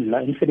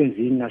izikhundla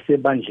emsebenzini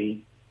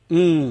nasebandleni.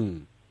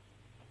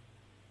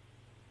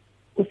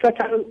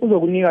 Usathana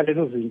uzokunika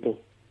lezo zinto.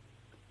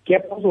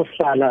 Kepha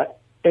uzohlala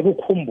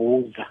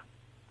ekukhumbuza.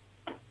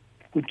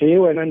 Kuthi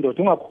wena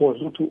ndoda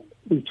ungakhozi ukuthi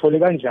uyithole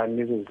kanjani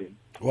lezo zinto.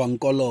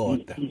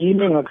 Wankoloda.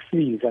 Yini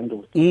engakusiza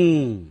ndoda?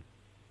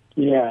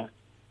 Yeah.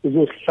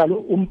 Uzohlala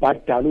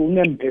umbhadalo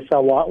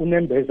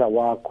unembeza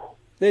wakho.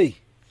 Hey.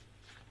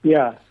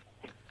 Yeah.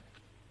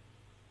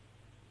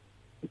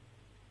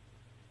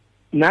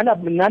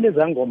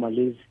 Naleza ngoma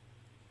lezi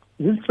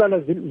zisihlala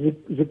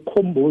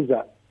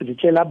zikukhumbuza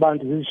zitshela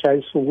abantu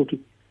zishayisa ukuthi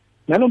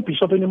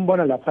nalombishop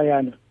enimbona lapha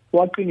yana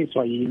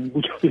waqiniswa yini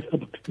ukuthi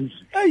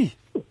uyaphezulu. Hey.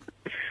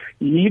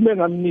 Yimi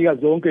engamnika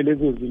zonke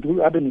lezo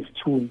zinto abe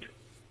nesithunzi.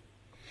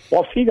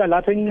 Wafika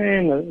lapha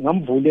encenga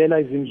ngamvulela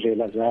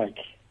izindlela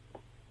zakhe.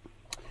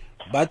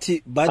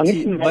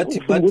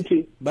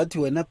 Bathi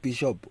wena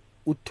bishop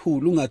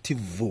uthula ungathi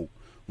vu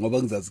ngoba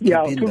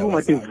ngizazikhipha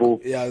indaba zakho.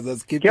 Yeah,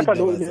 ngizazikhipha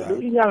indaba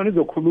zakho. Inyanga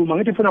nizokhuluma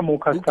ngithi funa mo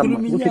customer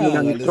ukuthi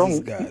mina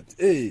ngistrong.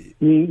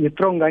 Ni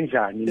strong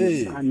kanjani?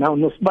 Now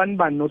nosibani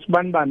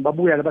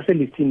babuya la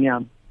baselistini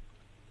yami.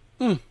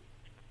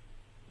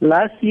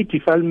 Last year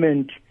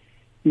defilement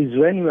is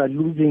when we are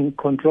losing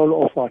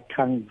control of our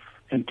tongues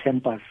and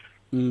tempers.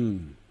 Enye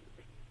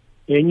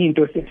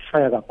into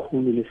esifaya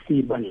kakhulu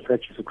lesiba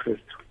likaJesu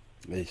Kristu.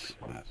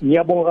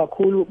 Ngiyabonga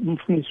kakhulu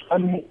umfundisi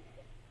wami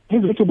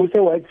ngizothi ubuse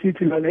White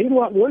City la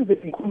wenze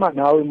inkhuluma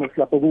nawe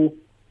mhlapha ku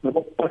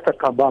Pastor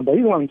Kabamba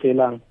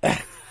ngicela.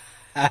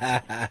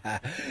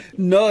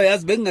 No,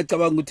 yazi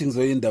bengingacabanga ukuthi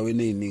ngizoya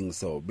endaweni eziningi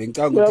so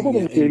bengicabanga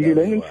ukuthi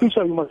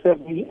ngiyafisha you must have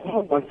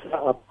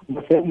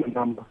my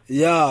number.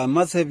 Yeah, I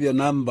must have your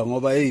number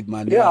ngoba hey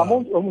man. Yeah, I'm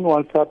on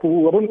WhatsApp.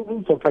 Wabona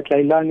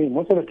uzofakailani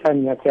most of the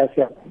time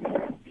ngiyasiya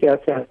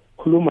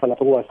khuluma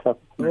lapha ku WhatsApp.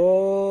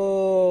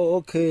 Oh,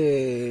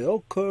 okay.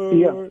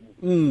 Yeah.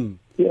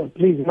 Yeah,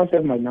 please, you must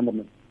have my number,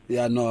 man.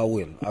 Yeah, no, I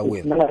will. I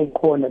will.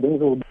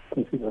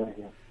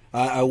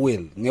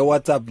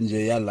 Nge-WhatsApp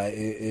nje yala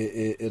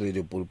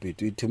e-Radio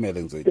Pulpit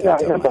ithumele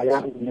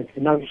ngizoyithatha.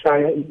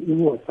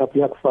 WhatsApp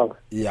yakufaka.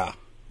 Yeah.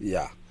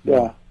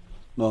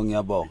 No,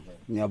 ngiyabonga.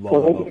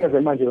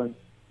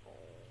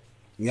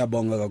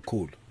 Ngiyabonga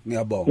kakhulu.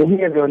 Ngiyabonga.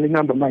 Ngiyabonga yona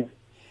inamba manje.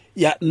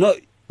 Yeah,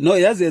 no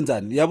yazi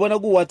yenzani. Yabona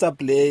ku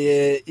WhatsApp le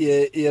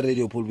ye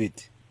Radio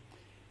Pulpit.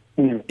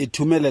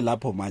 Ithumele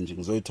lapho manje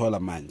ngizoyithola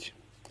manje.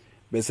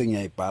 Bese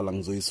ngiyayibhala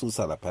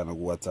ngizoyisusa lapha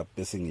ku WhatsApp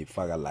bese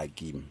ngiyifaka la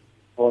kimi.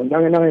 Oh,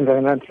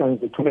 nangenza namhlanje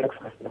ngithumela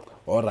kusasa.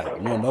 All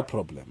right, no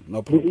problem.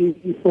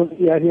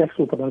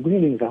 Iyasuka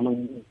ngizama.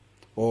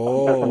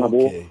 Oh,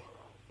 okay.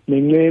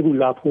 Nenceku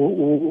lapho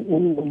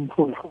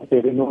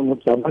umfundisi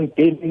noJabulani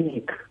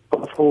Dominic.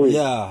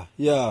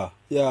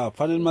 Yeah,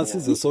 fanele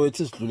masize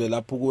sowethi sidlule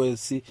lapho kuwe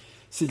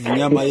sidla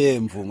inyama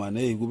yemvu man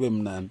hey kube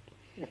mnandi.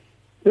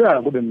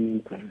 Yeah, kube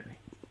mnandi.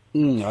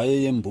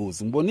 Hayi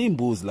yembuzi. Ngibona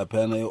imbuzi lapha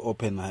yana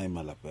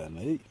eOppenheimer lapha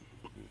yana. Hey.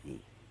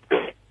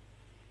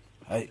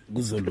 Hayi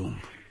kuzolunga.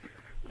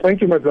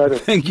 Thank you, my brother.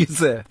 Thank you,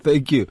 sir.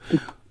 Thank you.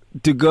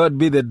 To God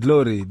be the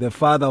glory, the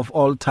Father of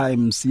all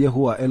times,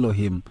 Yahuwah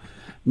Elohim.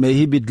 May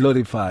he be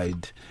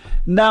glorified.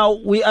 Now,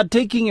 we are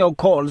taking your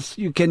calls.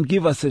 You can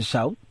give us a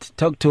shout.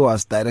 Talk to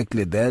us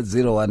directly there,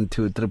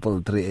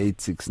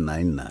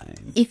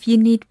 012-333-8699. If you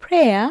need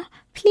prayer,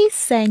 please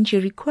send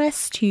your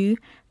request to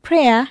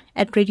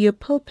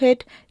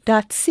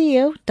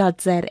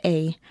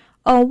prayer@radiopulpit.co.za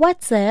or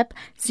WhatsApp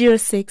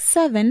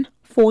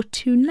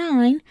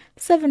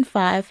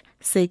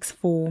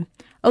 067-429-7564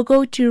 or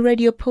go to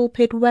Radio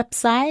Pulpit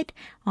website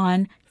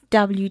on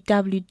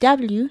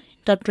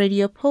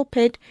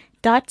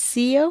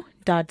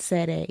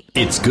www.radiopulpit.co.za.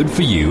 It's good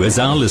for you as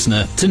our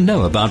listener to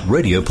know about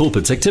Radio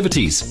Pulpit's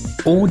activities.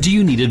 Or do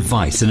you need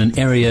advice in an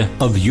area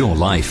of your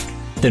life?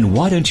 Then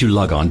why don't you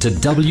log on to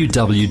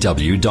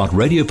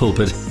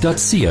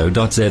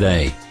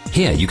www.radiopulpit.co.za.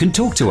 Here you can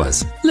talk to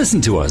us,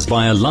 listen to us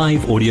via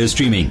live audio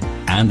streaming,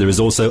 and there is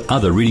also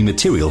other reading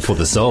material for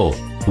the soul.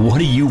 What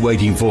are you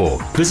waiting for?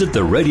 Visit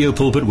the Radio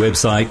Pulpit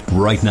website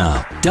right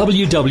now,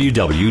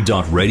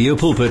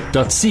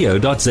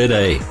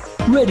 www.radiopulpit.co.za.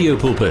 Radio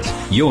Pulpit,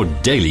 your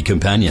daily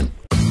companion.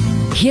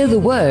 Hear the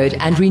word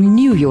and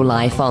renew your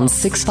life on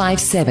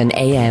 657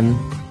 AM.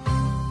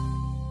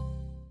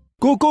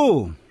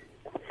 Kuku.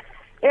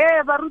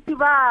 Baruti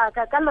ba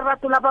ka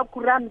lerato la ba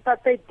Quran sa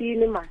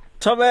 13 man.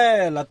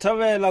 Thabela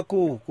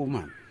kuku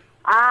man.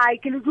 Ai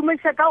ke le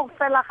dumela ka o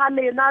fela ga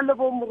lena le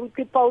bo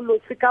moruti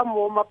Paulos ka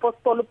mo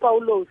apostol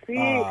Paulos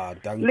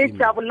le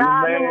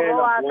Jabulani mo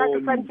wa ka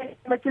tsantse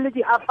matile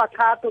di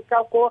afakato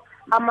ka ko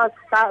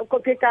amasta ko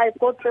ke kai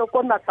ko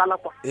natala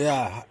kwa.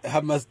 Yeah,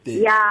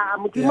 hamaste. Yeah,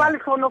 mutimali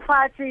khono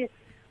fathi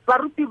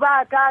baruti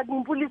ba ka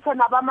ngumpulisa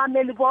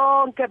nabamameli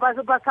bonke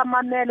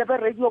basamamele be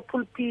Radio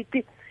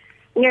Pulpit.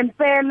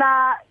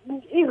 Ngempela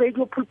i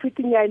Radio Pulpit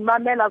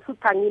ngiyayimamela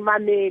futhi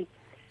angimameli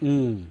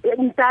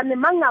Mntane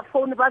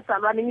mangafoni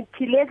bazalwane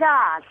ngiphile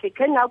kahle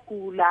ke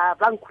ngagula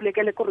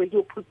bangikhulekele ku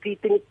radio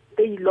pulpit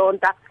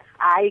ngiyilonda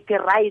hayi ke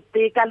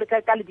right ka le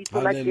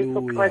bitso la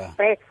Jesu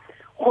Christ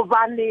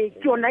gobane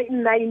tsona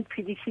nna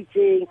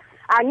imphidishitseng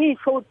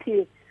angisho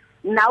uthi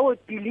nawe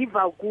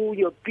believer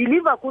kuyo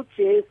believer ku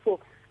Jesu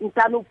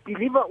ntano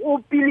believer o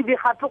believe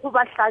gape go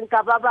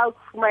bahlanka ba ba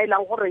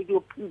tsumaelang go radio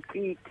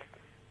pulpit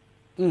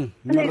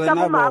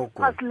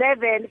past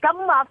 11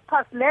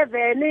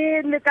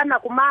 le kana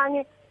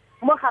kumange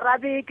mo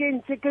garabe ke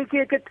ntse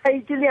ke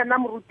thaitile yana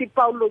moruti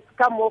Paulos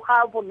ka mo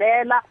ga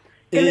bolela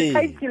ke le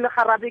thaitile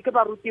garabe ke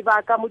baruti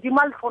ba ka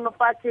modimo al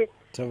khonofatse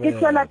ke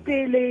tsela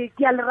pele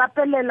ke a le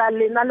rapelela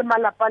lena le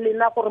malapa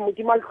lena gore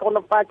modimo al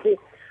khonofatse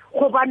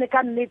go bane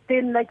ka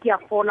nnete nna ke a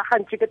fola ga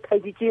ntse ke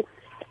thaitile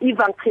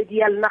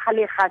evangelial na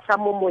gale gasha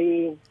mo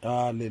moyeng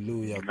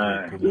haleluya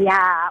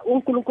ya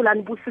uNkulunkulu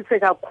anibusise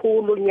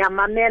kakhulu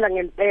nyamamela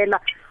ngempela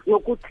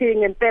nokuthi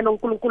ngempela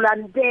uNkulunkulu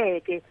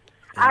anibeke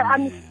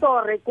I'm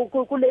sorry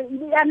kule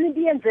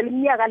anibiyenzela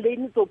iminyaka le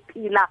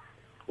nizophila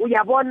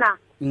uyabona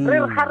re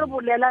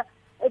bolela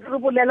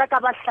ka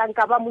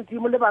bahlanka ba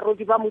modimo le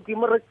barodi ba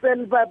modimo re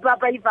tsel ba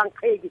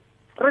evangeli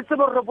re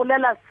tsebo re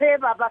bolela se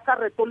ba sa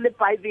retolle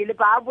Bible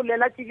ba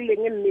bolela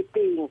tshileng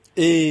nneteng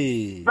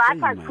ba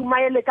ka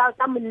tsumaele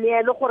ka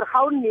mneelo gore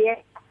ga o ne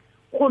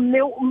go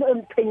mme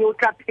mphenyo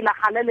tla phela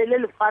galele le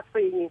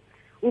lefaseng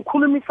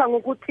nkhulumisa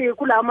ngokuthi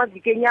kula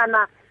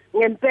amavikenyana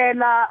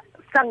ngempela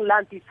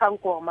sangilandi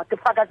sangoma ke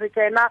faka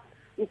tsena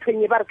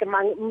mphenye ba re ke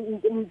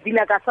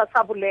mdila ka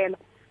sabulela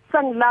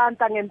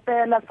sangilanda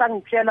ngempela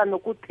sangitshela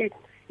nokuthi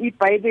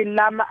iBhayibheli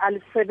lami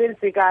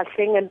alisebenzi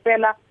kahle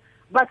ngempela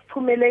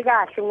basithumele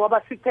kahle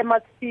ngoba sithe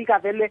masifika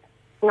vele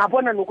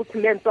ngabona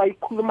nokuthi lento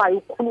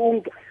ayikhulumayo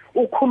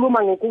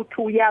ukhuluma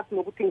ngokuthi uyazi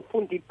nokuthi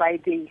ngifunda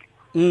iBhayibheli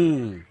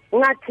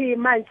ngathi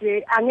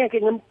manje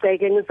angeke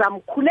ngimgceke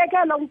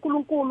ngizamkhulekela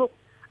uNkulunkulu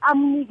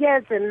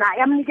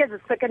amnikeze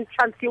second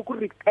chance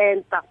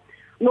yokurepenta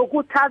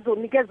nokuthi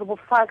azonikeza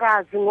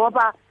ubufakazi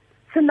ngoba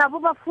sinabo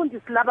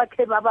bafundisi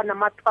labakhe baba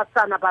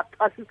namathwasana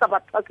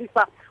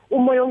bathwasisa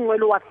umoya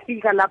ongcwele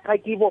wafika lapha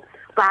kibo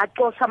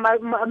baxosha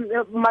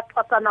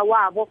amathwasana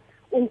wabo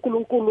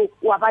uNkulunkulu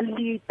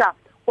wabalita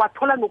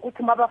wathola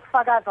nokuthi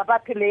mabafakaza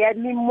bathi le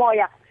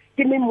yamimoya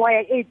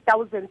kimimoya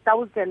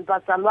 8,000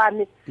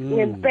 bazalwane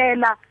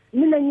ngempela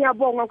mina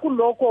ngiyabonga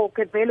kuloko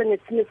ke vele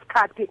ngesinye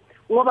isikhathi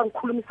ngoba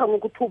ngikhulumisa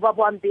ngokuthi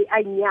ubaba wami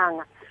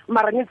ayinyanga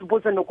mara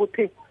ngizibuza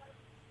nokuthi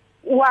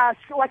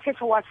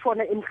washesha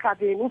washona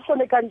emhlabeni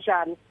ushone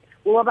kanjani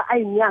ngoba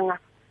ayinyanga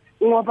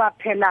ngoba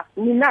phela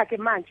mina ke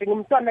manje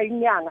ngumntwana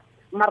inyanga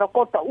mara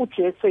kodwa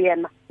uJesu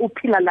yena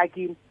uphila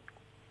lakini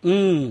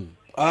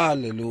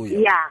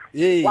haleluya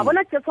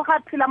wabona Jesu ga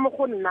phila mo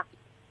go nna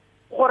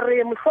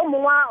gore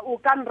mohlomongwa o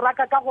ka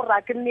nraka ka gore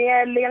a ke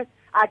neele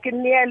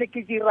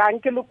ke dirang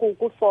ke le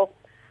koko so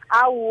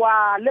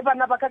awa le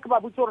bana ba ka ke ba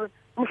butse gore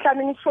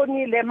mhlane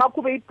ngishonile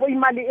makube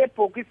imali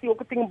ebhokisi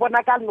yokuthi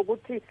ngibonakala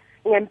nokuthi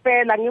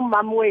ngempela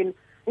ngimama wenu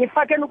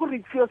ngifake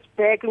noku-refuse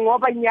back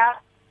ngoba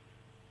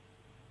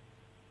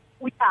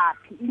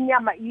uyapi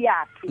inyama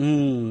iyapi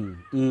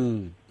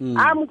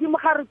modimo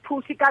ga re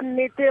thusi ka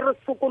nnete re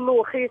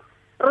sokologe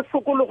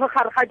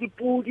gare ga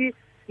dipudi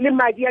le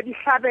madi a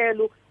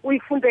dihlabelo o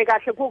ifunde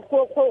kahle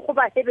go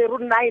baheberu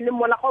 9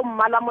 mola ga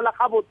mmala mola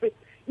ga botse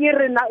e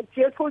re na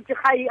Jesu ga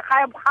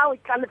o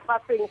tla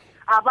lefaseng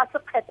a ba se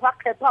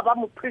kgethwa ba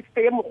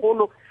mopriste e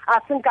mogolo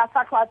a senka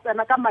sa tlwa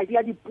tsena ka madi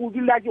a dipudi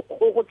la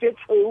dikgogo tse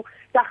tshweu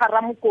ka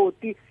gara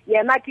mokoti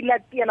yena ke la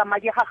tiela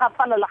madi ga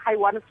falela ga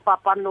iwane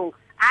sefapanong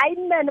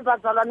amen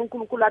bazalwane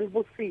uNkulunkulu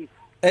anibusise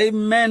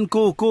amen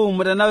kuku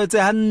mrena wetse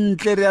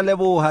hantle re a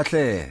leboga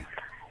hle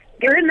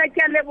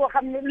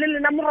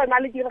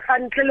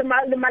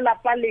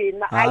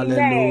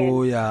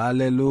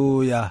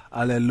Hallelujah.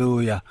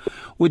 Hallelujah.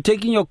 We're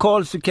taking your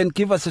calls. You can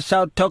give us a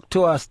shout. Talk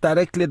to us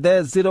directly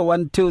there.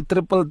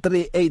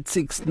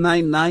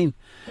 012-333-8699.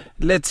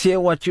 Let's hear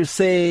what you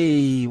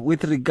say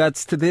with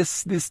regards to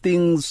this. These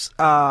things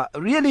are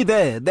really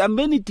there. There are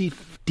many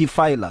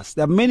defilers.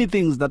 There are many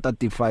things that are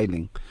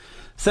defiling.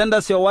 Send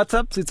us your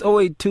WhatsApps. It's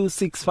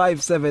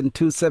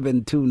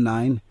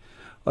 0826572729.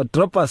 Or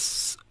drop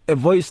us a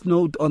voice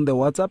note on the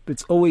WhatsApp.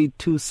 It's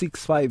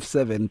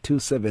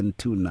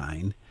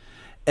 0826572729.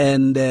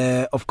 And,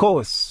 of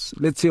course,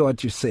 let's hear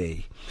what you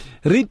say.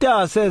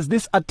 Rita says,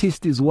 this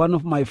artist is one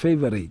of my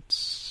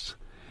favorites.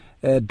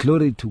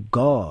 Glory to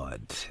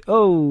God.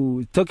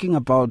 Oh, talking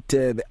about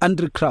the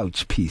Andrew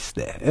Crouch piece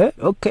there. Eh?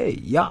 Okay,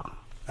 yeah.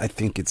 I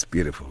think it's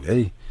beautiful.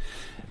 Eh?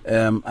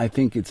 I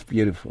think it's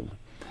beautiful.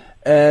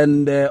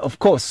 And, of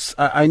course,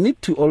 I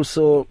need to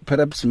also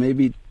perhaps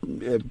maybe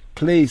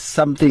play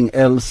something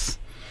else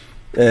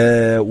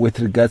with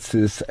regards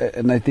to this.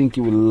 And I think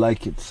you will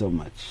like it so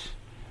much.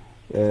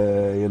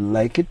 You'll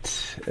like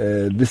it.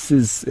 This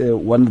is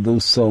one of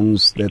those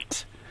songs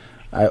that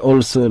I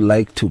also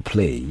like to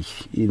play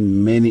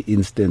in many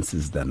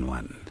instances than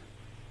one.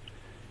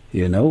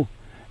 You know?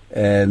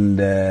 And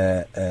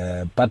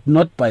but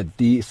not by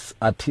this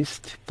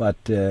artist, but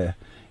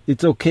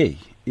it's okay.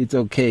 It's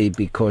okay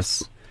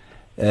because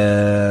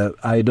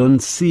I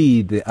don't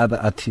see the other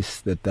artists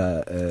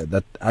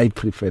that I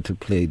prefer to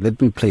play.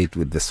 Let me play it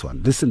with this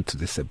one. Listen to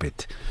this a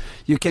bit.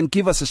 You can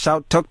give us a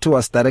shout. Talk to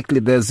us directly.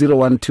 There's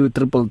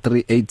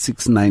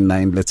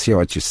 012-333-8699. Let's hear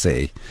what you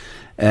say.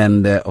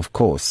 And, of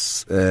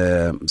course,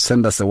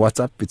 send us a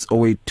WhatsApp. It's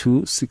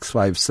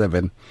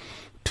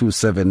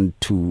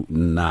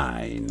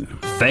 082-657-2729.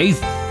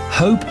 Faith,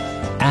 hope,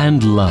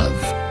 and love.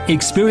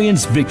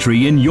 Experience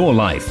victory in your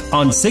life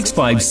on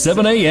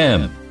 657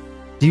 AM.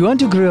 Do you want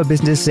to grow your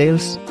business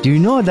sales? Do you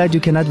know that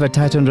you can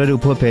advertise on Radio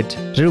Pulpit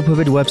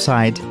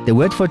website, the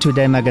Word for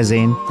Today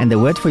magazine, and the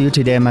Word for You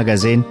Today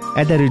magazine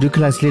at the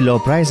ridiculously low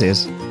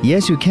prices?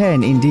 Yes, you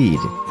can indeed.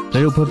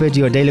 Radio Pulpit,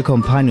 your daily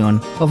companion,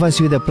 offers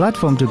you the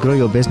platform to grow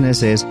your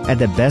businesses at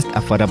the best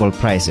affordable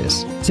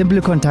prices. Simply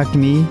contact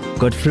me,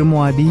 Godfrey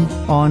Moabi,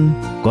 on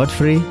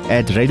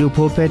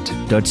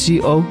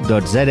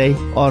godfrey@radiopulpit.co.za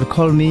or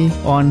call me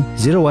on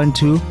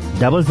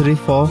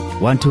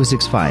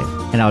 012-334-1265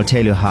 and I'll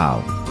tell you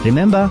how.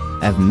 Remember,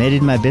 I've made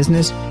it my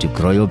business to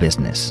grow your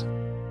business.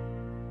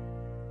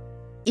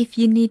 If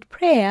you need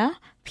prayer,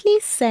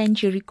 please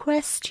send your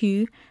request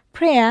to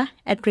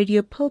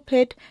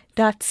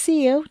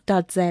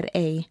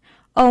prayer@radiopulpit.co.za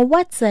or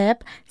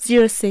WhatsApp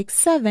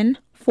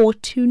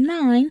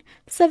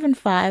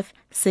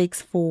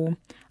 067-429-7564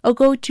 or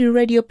go to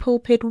Radio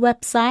Pulpit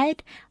website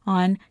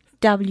on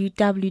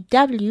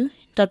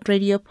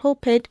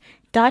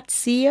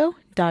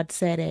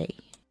www.radiopulpit.co.za.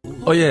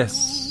 Oh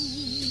yes.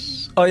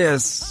 Oh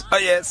yes, oh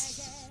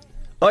yes,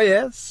 oh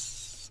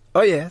yes,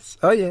 oh yes,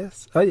 oh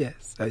yes, oh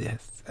yes, oh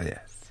yes, oh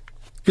yes.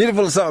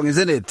 Beautiful song,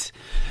 isn't it?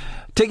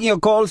 Taking your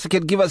calls, you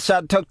can give us a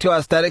shout, talk to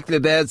us directly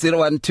there,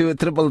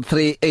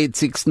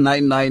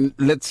 012-333-8699.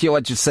 Let's hear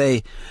what you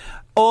say.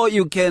 Or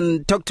you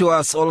can talk to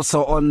us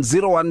also on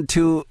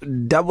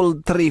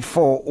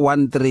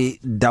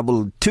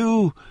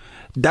 012-334-1322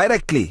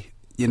 directly,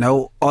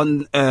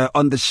 on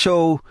the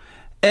show.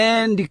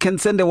 And you can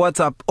send a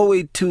WhatsApp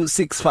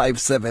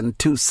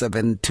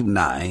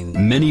 082-657-2729.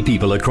 Many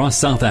people across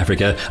South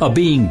Africa are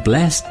being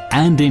blessed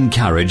and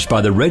encouraged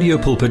by the Radio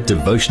Pulpit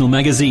devotional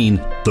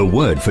magazine, The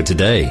Word for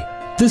Today.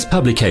 This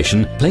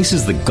publication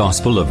places the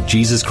gospel of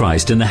Jesus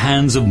Christ in the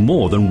hands of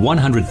more than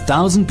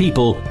 100,000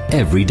 people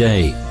every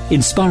day,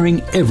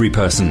 inspiring every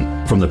person,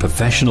 from the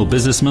professional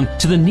businessman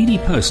to the needy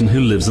person who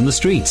lives in the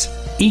streets.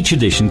 Each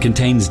edition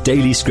contains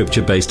daily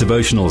scripture-based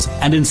devotionals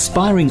and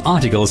inspiring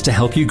articles to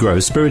help you grow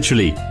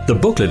spiritually. The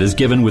booklet is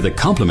given with the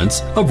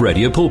compliments of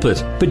Radio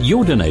Pulpit, but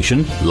your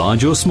donation,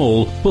 large or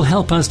small, will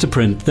help us to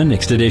print the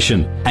next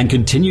edition and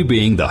continue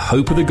being the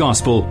hope of the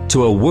gospel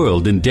to a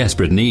world in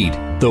desperate need.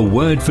 The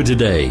Word for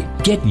Today.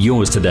 Get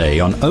yours today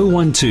on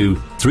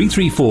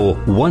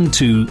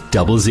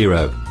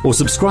 012-334-1200 or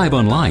subscribe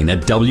online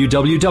at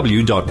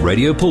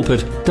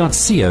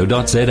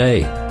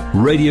www.radiopulpit.co.za.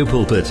 Radio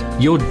Pulpit,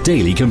 your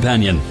daily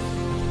companion.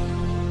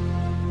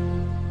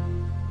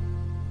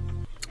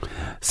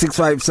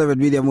 657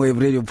 medium wave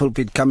Radio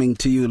Pulpit coming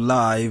to you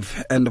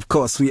live. And of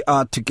course, we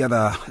are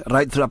together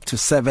right through up to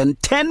 7.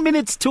 10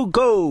 minutes to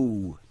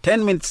go.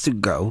 10 minutes to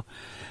go.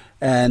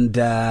 And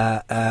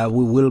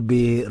we will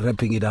be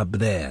wrapping it up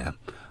there.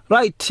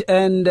 Right.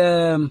 And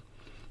Elaine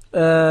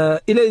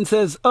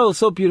says, oh,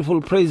 so beautiful.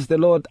 Praise the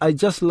Lord. I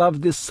just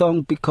love this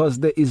song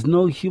because there is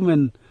no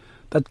human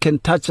that can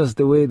touch us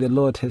the way the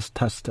Lord has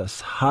touched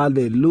us.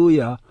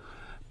 Hallelujah.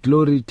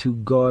 Glory to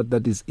God.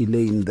 That is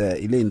Elaine there.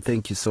 Elaine,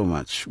 thank you so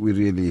much. We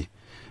really,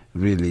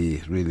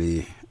 really,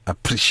 really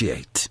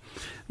appreciate.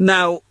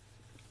 Now,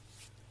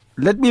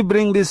 let me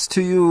bring this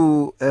to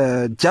you,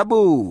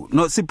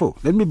 Sipho,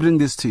 let me bring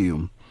this to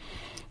you.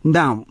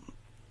 Now,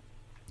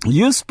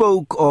 you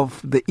spoke of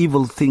the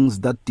evil things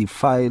that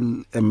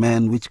defile a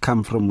man which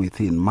come from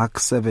within, Mark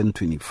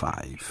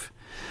 7:25.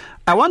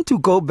 I want to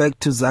go back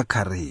to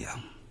Zechariah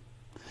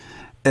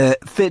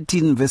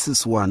 13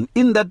 verses 1.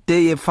 In that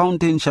day a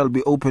fountain shall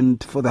be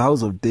opened for the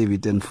house of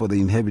David and for the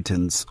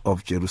inhabitants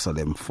of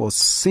Jerusalem, for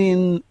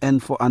sin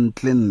and for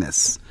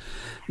uncleanness.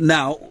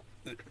 Now,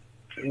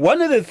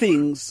 one of the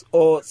things,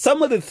 or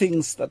some of the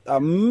things that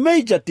are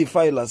major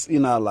defilers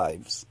in our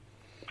lives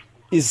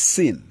is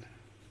sin.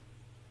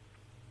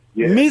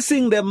 Yes.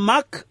 Missing the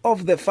mark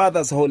of the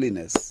Father's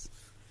holiness,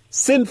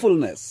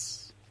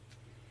 sinfulness,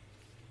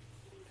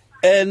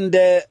 and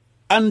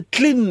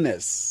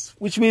uncleanness,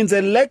 which means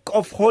a lack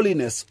of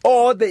holiness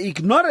or the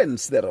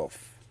ignorance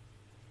thereof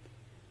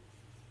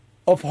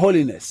of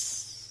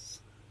holiness.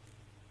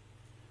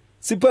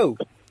 Sipho.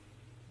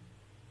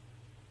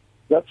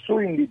 That's true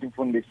indeed,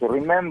 Mfundisi.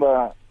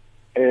 Remember,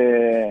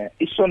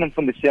 it's on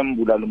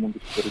Mfundisi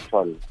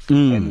spiritual,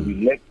 and we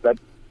lack that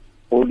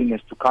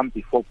holiness to come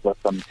before God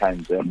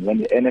sometimes. And when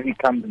the enemy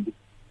comes in,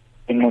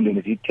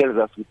 he tells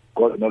us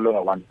God no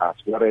longer wants us.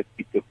 Whereas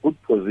it's a good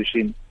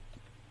position,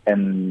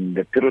 and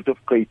the period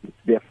of grace is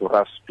there for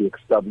us to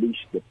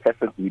establish the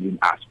perfect will in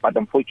us. But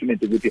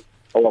unfortunately,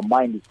 our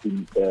mind is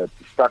being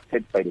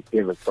distracted by the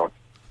devil's thoughts.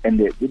 And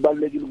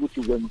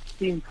when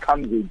sin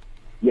comes in,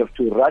 you have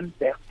to run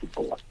back to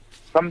God.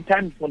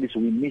 sometimes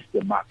we miss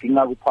the mark. We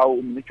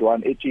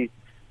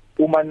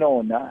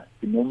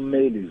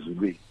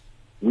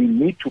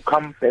need to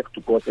come back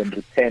to God and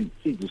repent,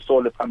 see the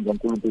soul of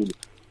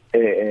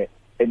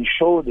and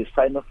show the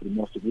sign of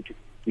remorse.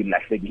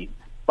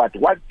 But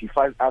what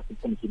defiles us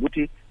from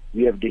Subuti,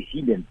 we have the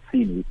hidden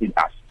sin within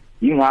us.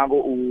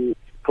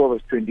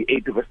 Proverbs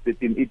 28 verse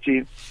 13,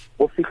 ithi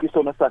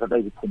ofikisona sakata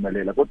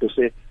iziphumelela kodwa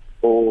se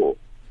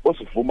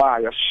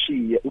osivumayo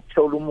ashiye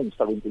uthela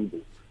umusa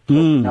kwenkulunkulu.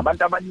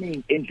 Nabantu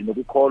abaningi endlini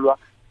okukholwa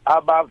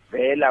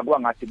abavela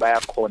kwangathi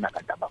bayakhona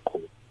kanti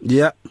abakhona.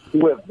 Yeah.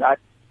 Who have that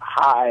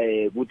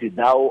high ukuthi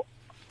thou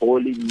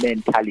holy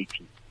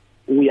mentality.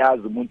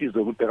 Uyazi umuntu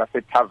izokubheka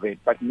setavern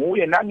but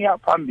nguye nangiya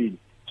phambili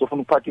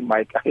sofuna ukuphatha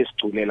imic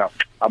esiculela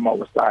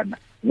amawosana.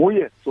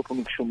 Nguye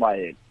sofuna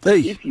ukushumayela.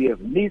 If you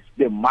have missed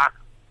the mark,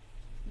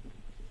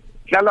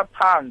 hlala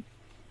phansi,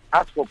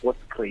 ask for God's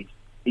grace.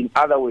 In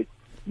other words,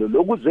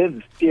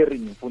 lokuzenza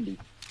steering mfundisi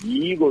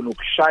yiko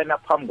nokushayina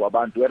phambi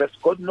kwabantu, whereas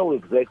God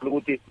knows exactly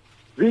ukuthi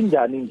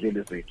zinjani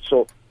indlela zethu.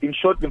 So in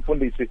short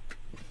mfundisi,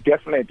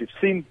 definitely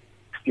sin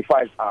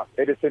defiles us.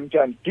 At the same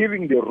time,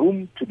 giving the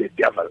room to the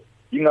devil.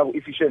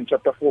 Ephesians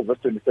chapter 4 verse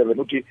 27,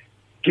 which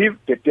give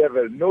the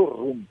devil no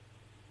room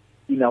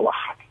in our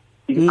heart.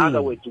 In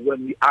other words,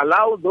 when we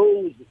allow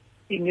those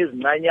things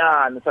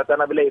nanyana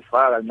Satan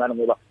abelefaka ngani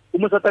ngoba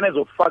uma Satan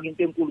ezofaka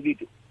into enkulu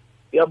kithi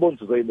uyabona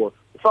uzoyibona.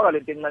 Ufaka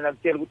lento encane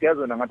akutshela ukuthi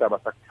yazona ngathi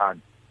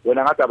abasakuthanda.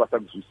 Wena ngathi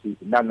abasakuzwisisi.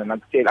 Nanga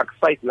nakutshela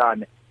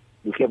akusayilane.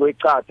 Ukhe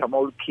kwecatha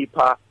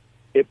mawulikhipha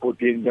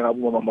ebhodini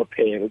njengabo mama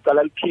phela.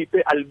 Ucala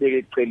likhiphe alibeke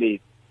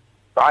eceleni.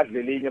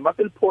 Badle linye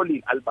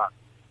maselipholini alibanga.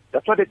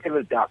 That's what the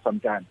devil does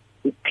sometimes.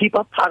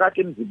 Ukhipha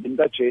phakathi emzimbeni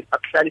kaJesu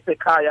akuhlalisa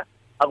ekhaya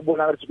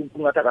akubonakala ukuthi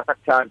uNkulunkulu ngathi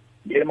akasakuthanda.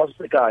 Ngeke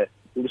masusekhaya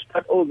you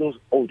start all those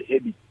old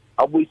habits.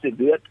 Abuyise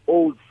that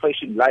old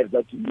fashioned life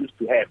that you used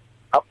to have.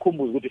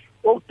 Akukhumbuza ukuthi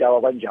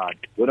odawa kanjani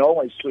wena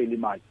ongayisweli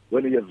imali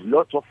when you have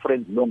lots of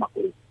friends long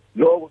ago.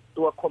 Lo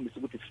wakhombisa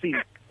ukuthi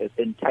sin has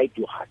entitled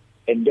your heart,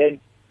 and then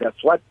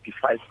that's what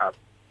defiles us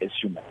as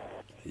humans.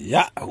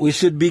 Yeah, we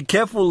should be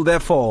careful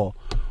therefore.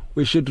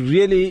 We should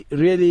really,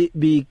 really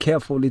be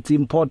careful. It's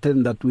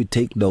important that we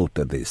take note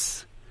of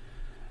this.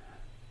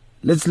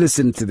 Let's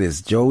listen to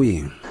this,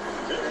 Joey.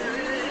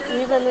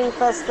 Evening,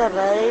 Pastor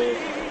Ray.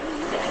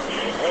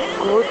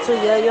 Good to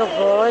hear your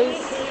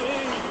voice.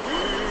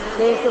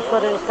 Thank you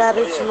for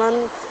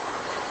encouragement.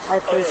 I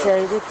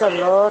appreciate it a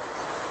lot.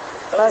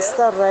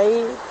 Pastor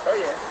Ray,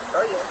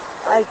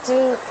 I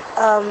think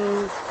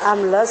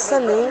I'm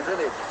listening.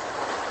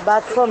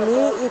 But for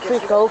me, if we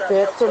go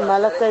back to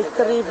Malachi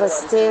 3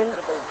 verse 10,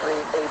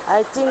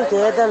 I think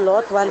there the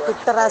Lord wants to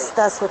trust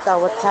us with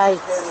our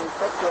tithes.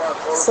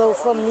 So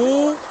for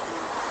me,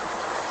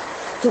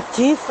 to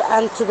give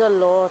unto the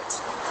Lord.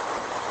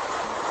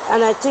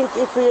 And I think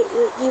if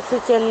we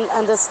can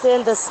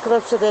understand the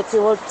scripture that He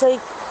will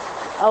take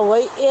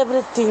away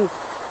everything,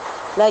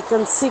 like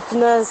in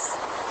sickness,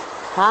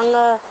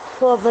 hunger,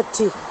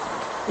 poverty.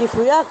 If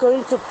we are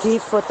going to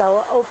give with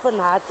our open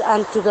heart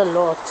unto the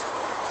Lord,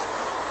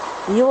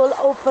 He will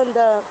open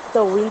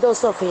the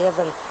windows of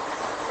heaven.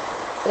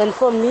 And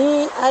for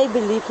me, I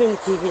believe in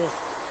giving.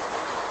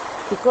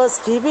 Because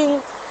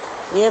giving,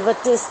 you have a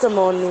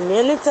testimony.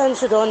 Many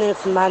times you don't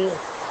have money,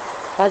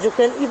 but you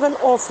can even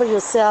offer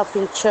yourself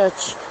in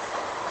church.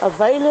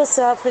 Avail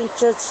yourself in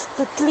church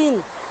to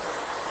clean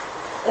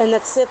and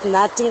accept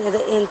nothing at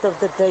the end of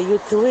the day. You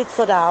do it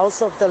for the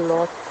house of the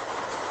Lord.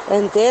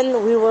 And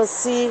then we will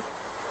see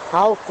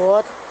how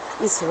God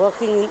is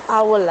working in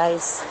our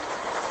lives.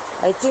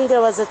 I think there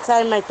was a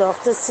time my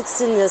daughter,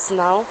 16 years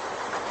now,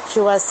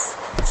 she was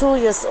 2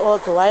 years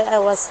old while I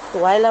was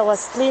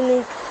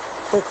cleaning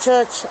the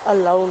church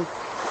alone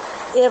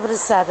every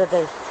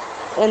Saturday.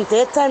 And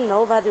that time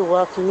nobody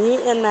worked,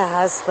 me and my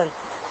husband.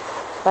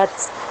 But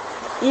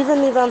even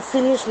if I'm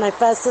finished, my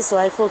pastor's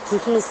wife will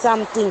give me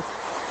something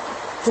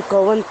to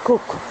go and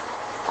cook.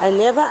 I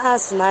never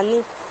asked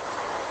money.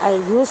 I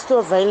used to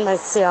avail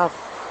myself.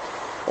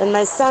 And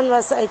my son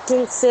was, I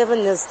think, 7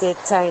 years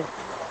that time.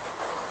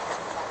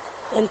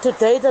 And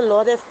today the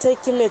Lord have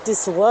taken me at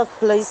His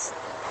workplace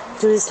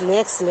to His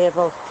next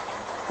level.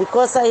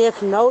 Because I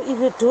have known if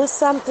you do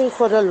something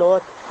for the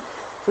Lord,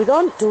 we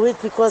don't do it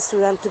because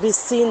we want to be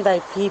seen by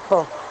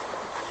people.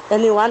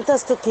 And He wants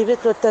us to give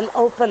it with an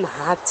open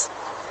heart.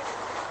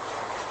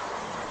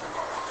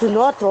 Do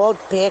not hold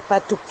back,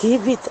 but to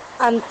give it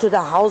unto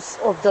the house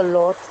of the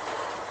Lord.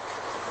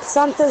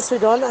 Sometimes we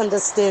don't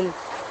understand.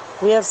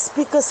 We have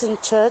speakers in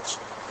church.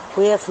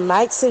 We have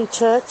mics in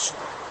church.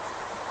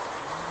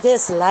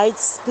 There's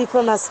lights,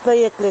 people must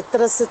pay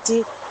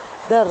electricity,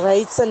 the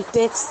rates and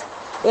tax.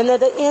 And at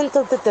the end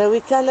of the day,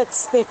 we can't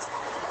expect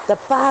the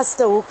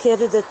pastor who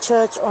carried the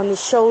church on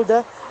his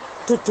shoulder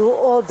to do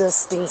all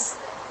these things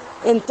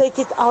and take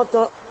it out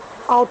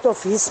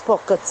of his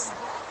pockets.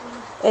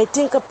 I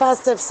think a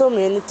pastor has so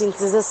many things.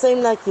 It's the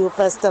same like you,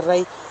 Pastor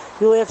Ray.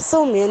 You have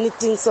so many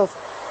things of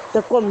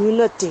the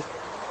community,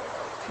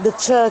 the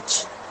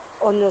church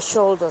on your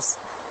shoulders.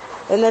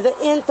 And at the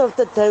end of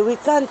the day, we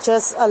can't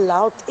just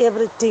allow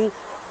everything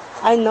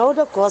I know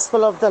the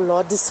gospel of the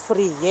Lord is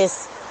free,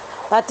 yes.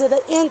 But at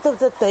the end of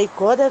the day,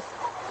 God has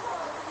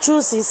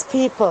chosen his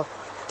people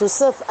to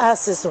serve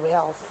us as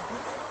well.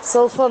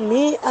 So for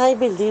me, I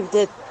believe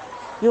that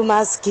you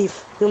must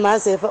give. You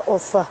must have an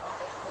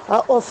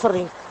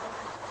offering.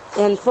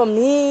 And for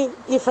me,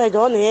 if I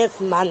don't have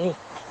money,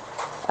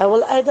 I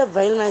will either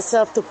avail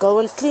myself to go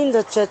and clean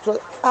the church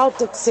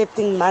without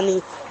accepting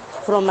money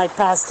from my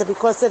pastor,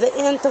 because at the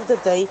end of the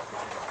day,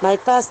 my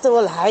pastor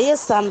will hire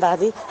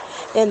somebody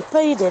and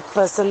pay that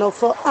person. Or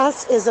for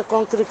us as a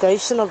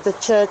congregation of the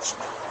church,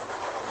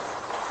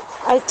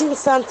 I think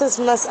sometimes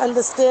we must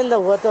understand the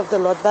word of the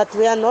Lord, but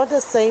we are not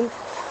the same.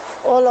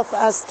 All of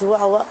us do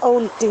our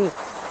own thing,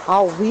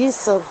 how we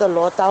serve the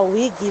Lord, how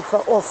we give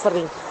an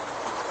offering.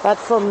 But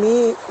for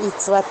me,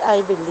 it's what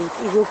I believe.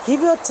 If you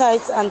give your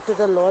tithes unto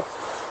the Lord,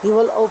 He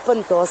will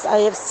open doors. I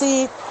have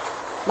seen,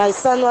 my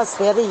son was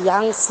very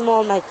young,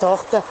 small, my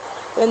daughter.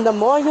 And the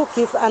more you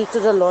give unto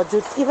the Lord,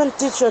 you even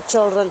teach your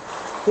children.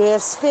 You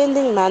have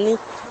spending money.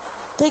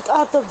 Take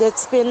out of that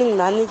spending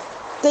money.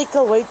 Take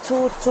away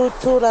two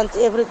rand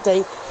every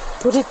day.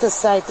 Put it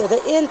aside. At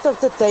the end of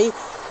the day,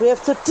 we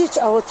have to teach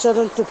our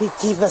children to be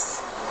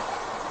givers.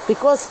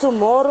 Because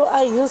tomorrow,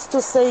 I used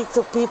to say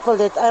to people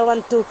that I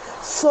want to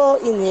soar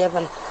in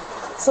heaven.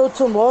 So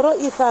tomorrow,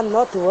 if I'm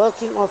not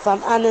working or if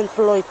I'm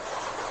unemployed,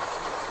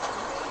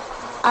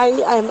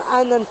 I'm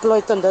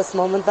unemployed in this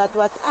moment, but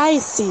what I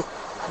see,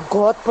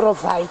 God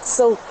provides.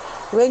 So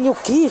when you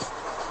give,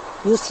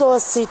 you sow a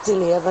seed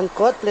in heaven.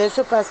 God bless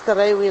you, Pastor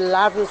Ray. We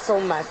love you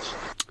so much.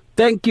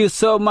 Thank you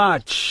so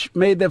much.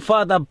 May the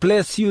Father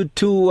bless you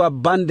too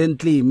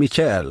abundantly,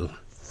 Michelle.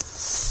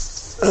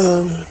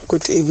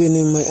 Good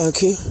evening, my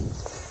Aki.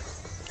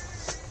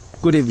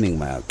 Good evening,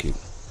 my Aki.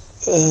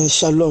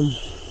 Shalom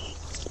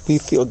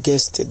with your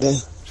guest today.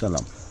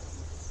 Shalom.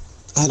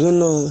 I don't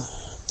know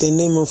the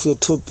name of your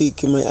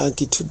topic, my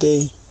Aki,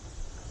 today,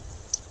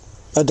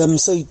 but I'm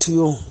saying to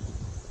you,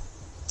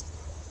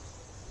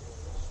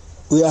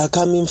 we are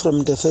coming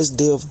from the first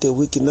day of the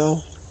week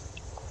now.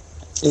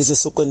 It's the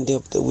second day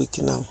of the week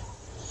now.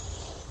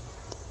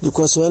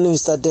 Because when we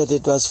started,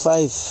 it was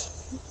 5.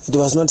 It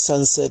was not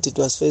sunset, it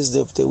was first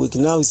day of the week.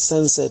 Now it's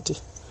sunset.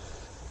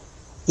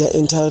 We are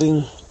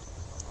entering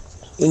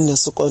in the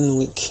second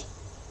week.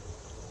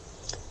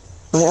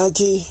 My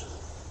Aki,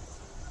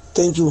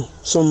 thank you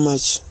so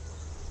much.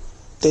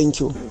 Thank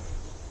you.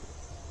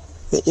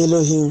 May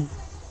Elohim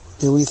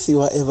be with you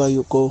wherever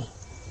you go.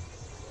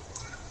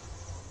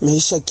 May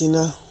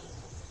Shekinah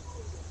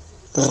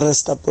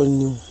rest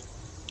upon you.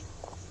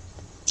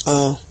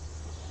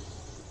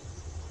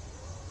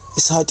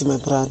 It's hard, my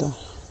brother.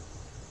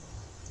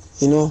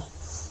 You know,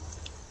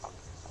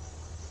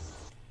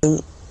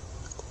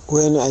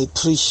 when I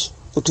preach,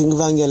 I'm doing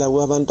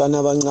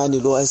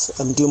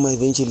my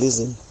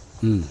evangelism.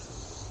 You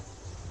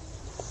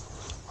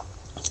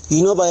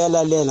know,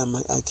 bayalalela,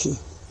 my Aki,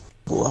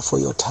 for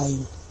your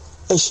time.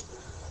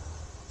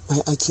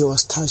 My Aki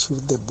was touched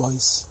with the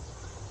boys.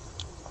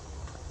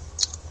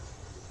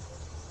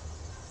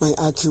 My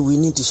Aki, we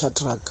need to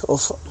Shadrach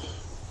of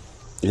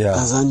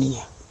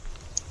Tanzania.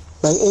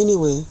 But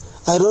anyway,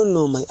 I don't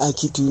know, my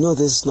Aki, do you know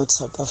this is not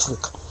South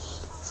Africa?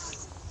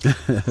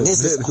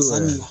 This is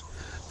Tanzania.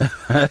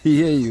 I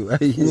hear you.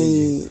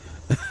 May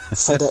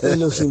Father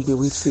Elohim be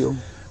with you.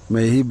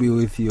 May He be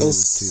with you too,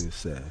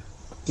 sir.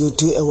 You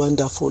do a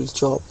wonderful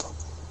job.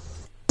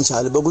 I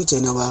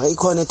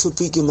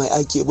topic my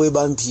Aki boy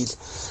bampil.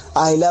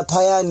 I la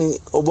payane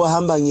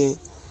obohamba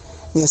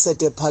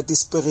set a party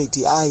spirit.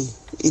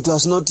 It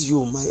was not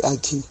you, my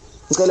Aki.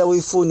 Ngicela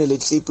uyifune le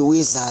clip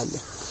uyidlale.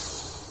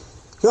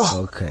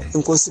 Okay.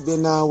 Inkosi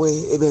benawe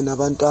ebe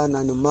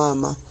nabantwana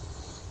nomama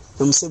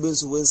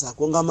nomsebenzi wenza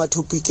konke ama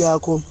topic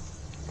yakho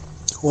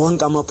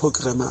wonke ama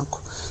program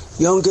akho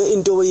yonke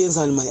into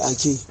oyenzayo, my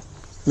Aki,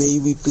 may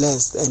you be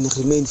blessed and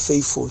remain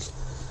faithful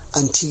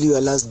until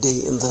your last day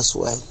in this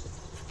world.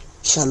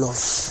 Shalom.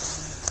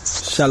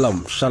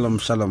 Shalom, shalom,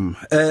 shalom.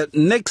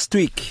 Next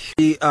week,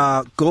 we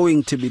are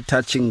going to be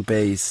touching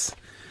base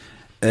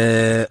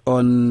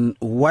on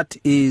what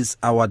is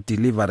our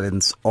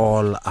deliverance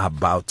all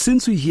about.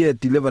 Since we hear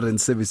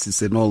deliverance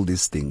services and all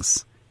these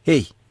things,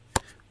 hey,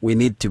 we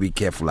need to be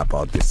careful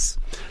about this.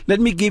 Let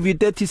me give you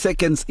 30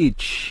 seconds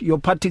each. Your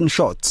parting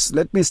shots.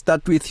 Let me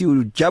start with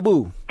you,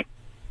 Jabu.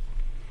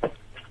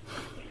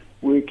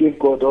 We give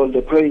God all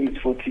the praise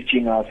for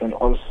teaching us and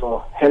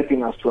also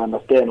helping us to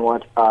understand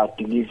what are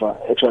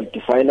actual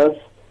defilers.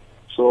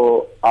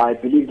 So I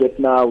believe that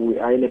now we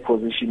are in a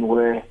position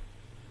where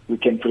we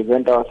can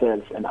present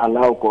ourselves and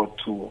allow God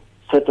to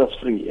set us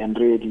free and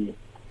really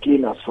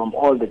clean us from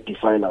all the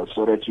defilers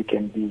so that we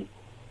can be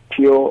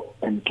pure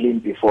and clean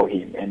before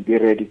Him and be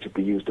ready to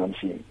be used on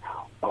Him,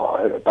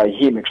 by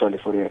Him actually,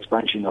 for the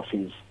expansion of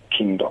His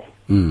kingdom.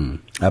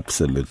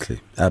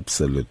 Absolutely,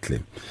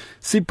 absolutely.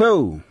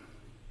 Sipho.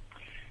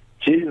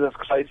 Jesus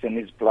Christ and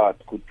His blood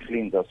could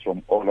cleanse us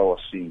from all our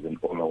sins and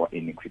all our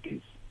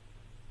iniquities.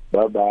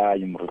 Bye-bye,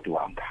 Mruti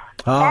wanga.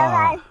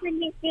 Bye-bye,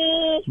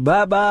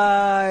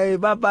 Bye-bye.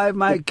 Bye-bye,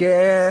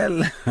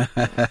 Michael.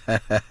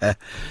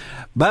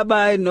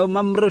 Bye-bye, no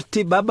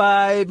Mamruti.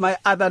 Bye-bye, my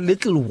other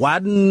little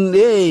one.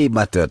 Hey,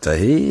 Matata.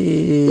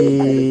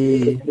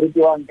 Hey.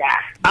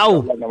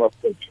 Aw.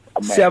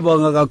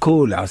 Siyabonga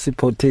kakhulu.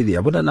 Asiphotheli.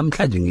 Yabona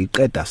namhlanje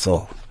ngiqeda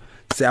so.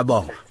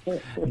 Siyabonga.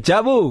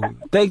 Jabu,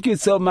 thank you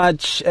so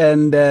much,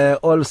 and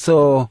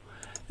also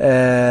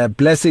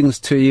blessings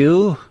to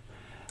you.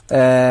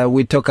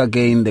 We talk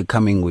again the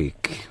coming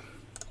week.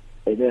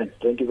 Amen.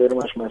 Thank you very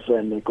much, my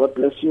friend. May God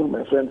bless you,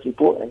 my friend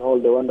Sipho, and all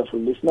the wonderful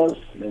listeners.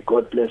 May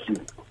God bless you.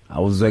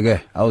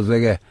 Awuzweke.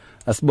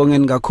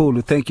 Asibongeni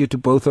kakhulu. Thank you to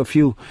both of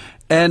you.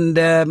 And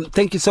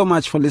thank you so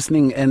much for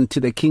listening, and to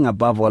the King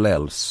above all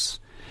else,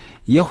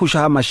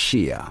 Yahushua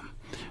HaMashiach.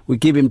 We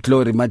give him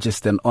glory,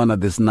 majesty, and honor.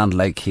 There's none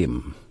like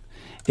him.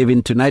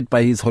 Even tonight,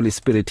 by his Holy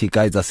Spirit, he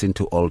guides us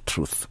into all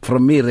truth.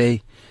 From me,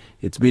 Ray,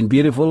 it's been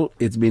beautiful.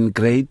 It's been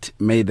great.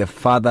 May the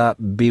Father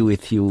be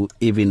with you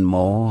even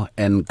more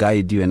and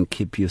guide you and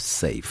keep you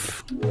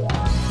safe.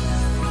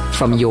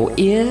 From your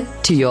ear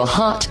to your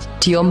heart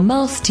to your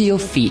mouth to your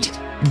feet,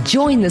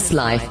 join this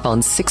life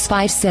on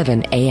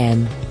 657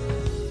 AM.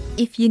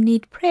 If you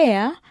need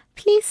prayer,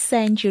 please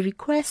send your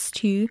request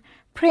to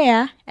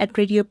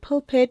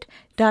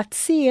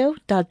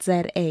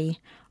prayer@radiopulpit.co.za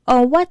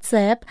or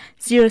WhatsApp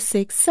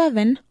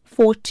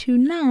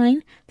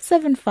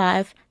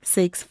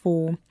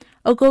 067-429-7564,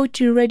 or go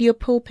to Radio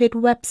Pulpit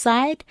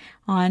website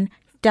on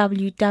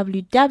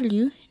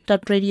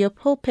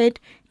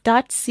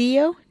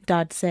www.radiopulpit.co.za.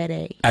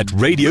 At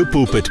Radio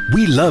Pulpit,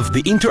 we love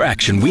the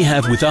interaction we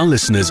have with our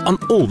listeners on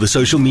all the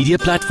social media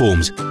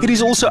platforms. It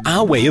is also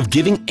our way of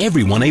giving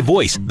everyone a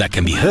voice that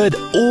can be heard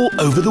all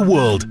over the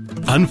world.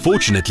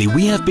 Unfortunately,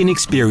 we have been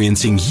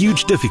experiencing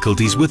huge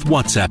difficulties with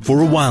WhatsApp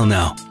for a while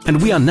now,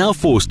 and we are now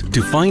forced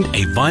to find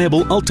a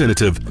viable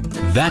alternative.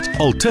 That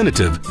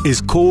alternative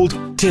is called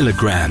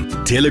Telegram.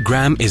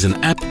 Telegram is an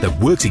app that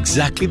works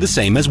exactly the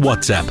same as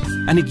WhatsApp,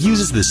 and it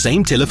uses the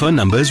same telephone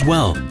number as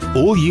well.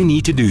 All you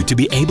need to do to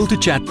be able to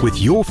chat with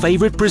your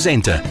favorite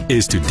presenter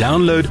is to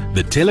download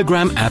the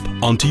Telegram app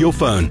onto your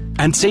phone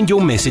and send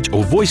your message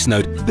or voice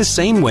note the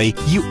same way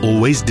you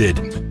always did.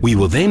 We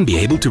will then be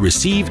able to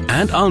receive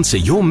and answer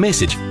your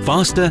message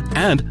faster,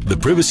 and the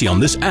privacy on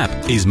this app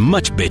is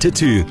much better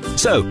too.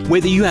 So,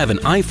 whether you have an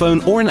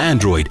iPhone or an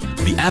Android,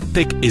 the app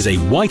pic is a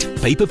white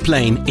paper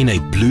plane in a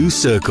blue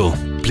circle.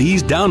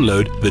 Please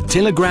download the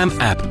Telegram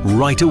app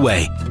right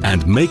away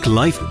and make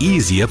life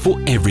easier for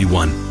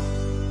everyone.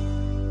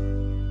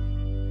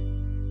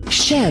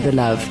 Share the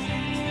love.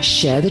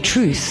 Share the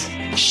truth.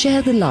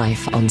 Share the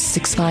life on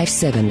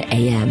 657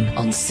 AM.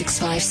 On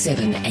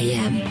 657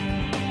 AM.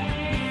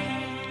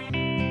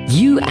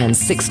 You and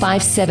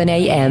 657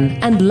 AM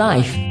and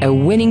life, a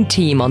winning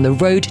team on the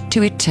road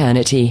to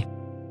eternity.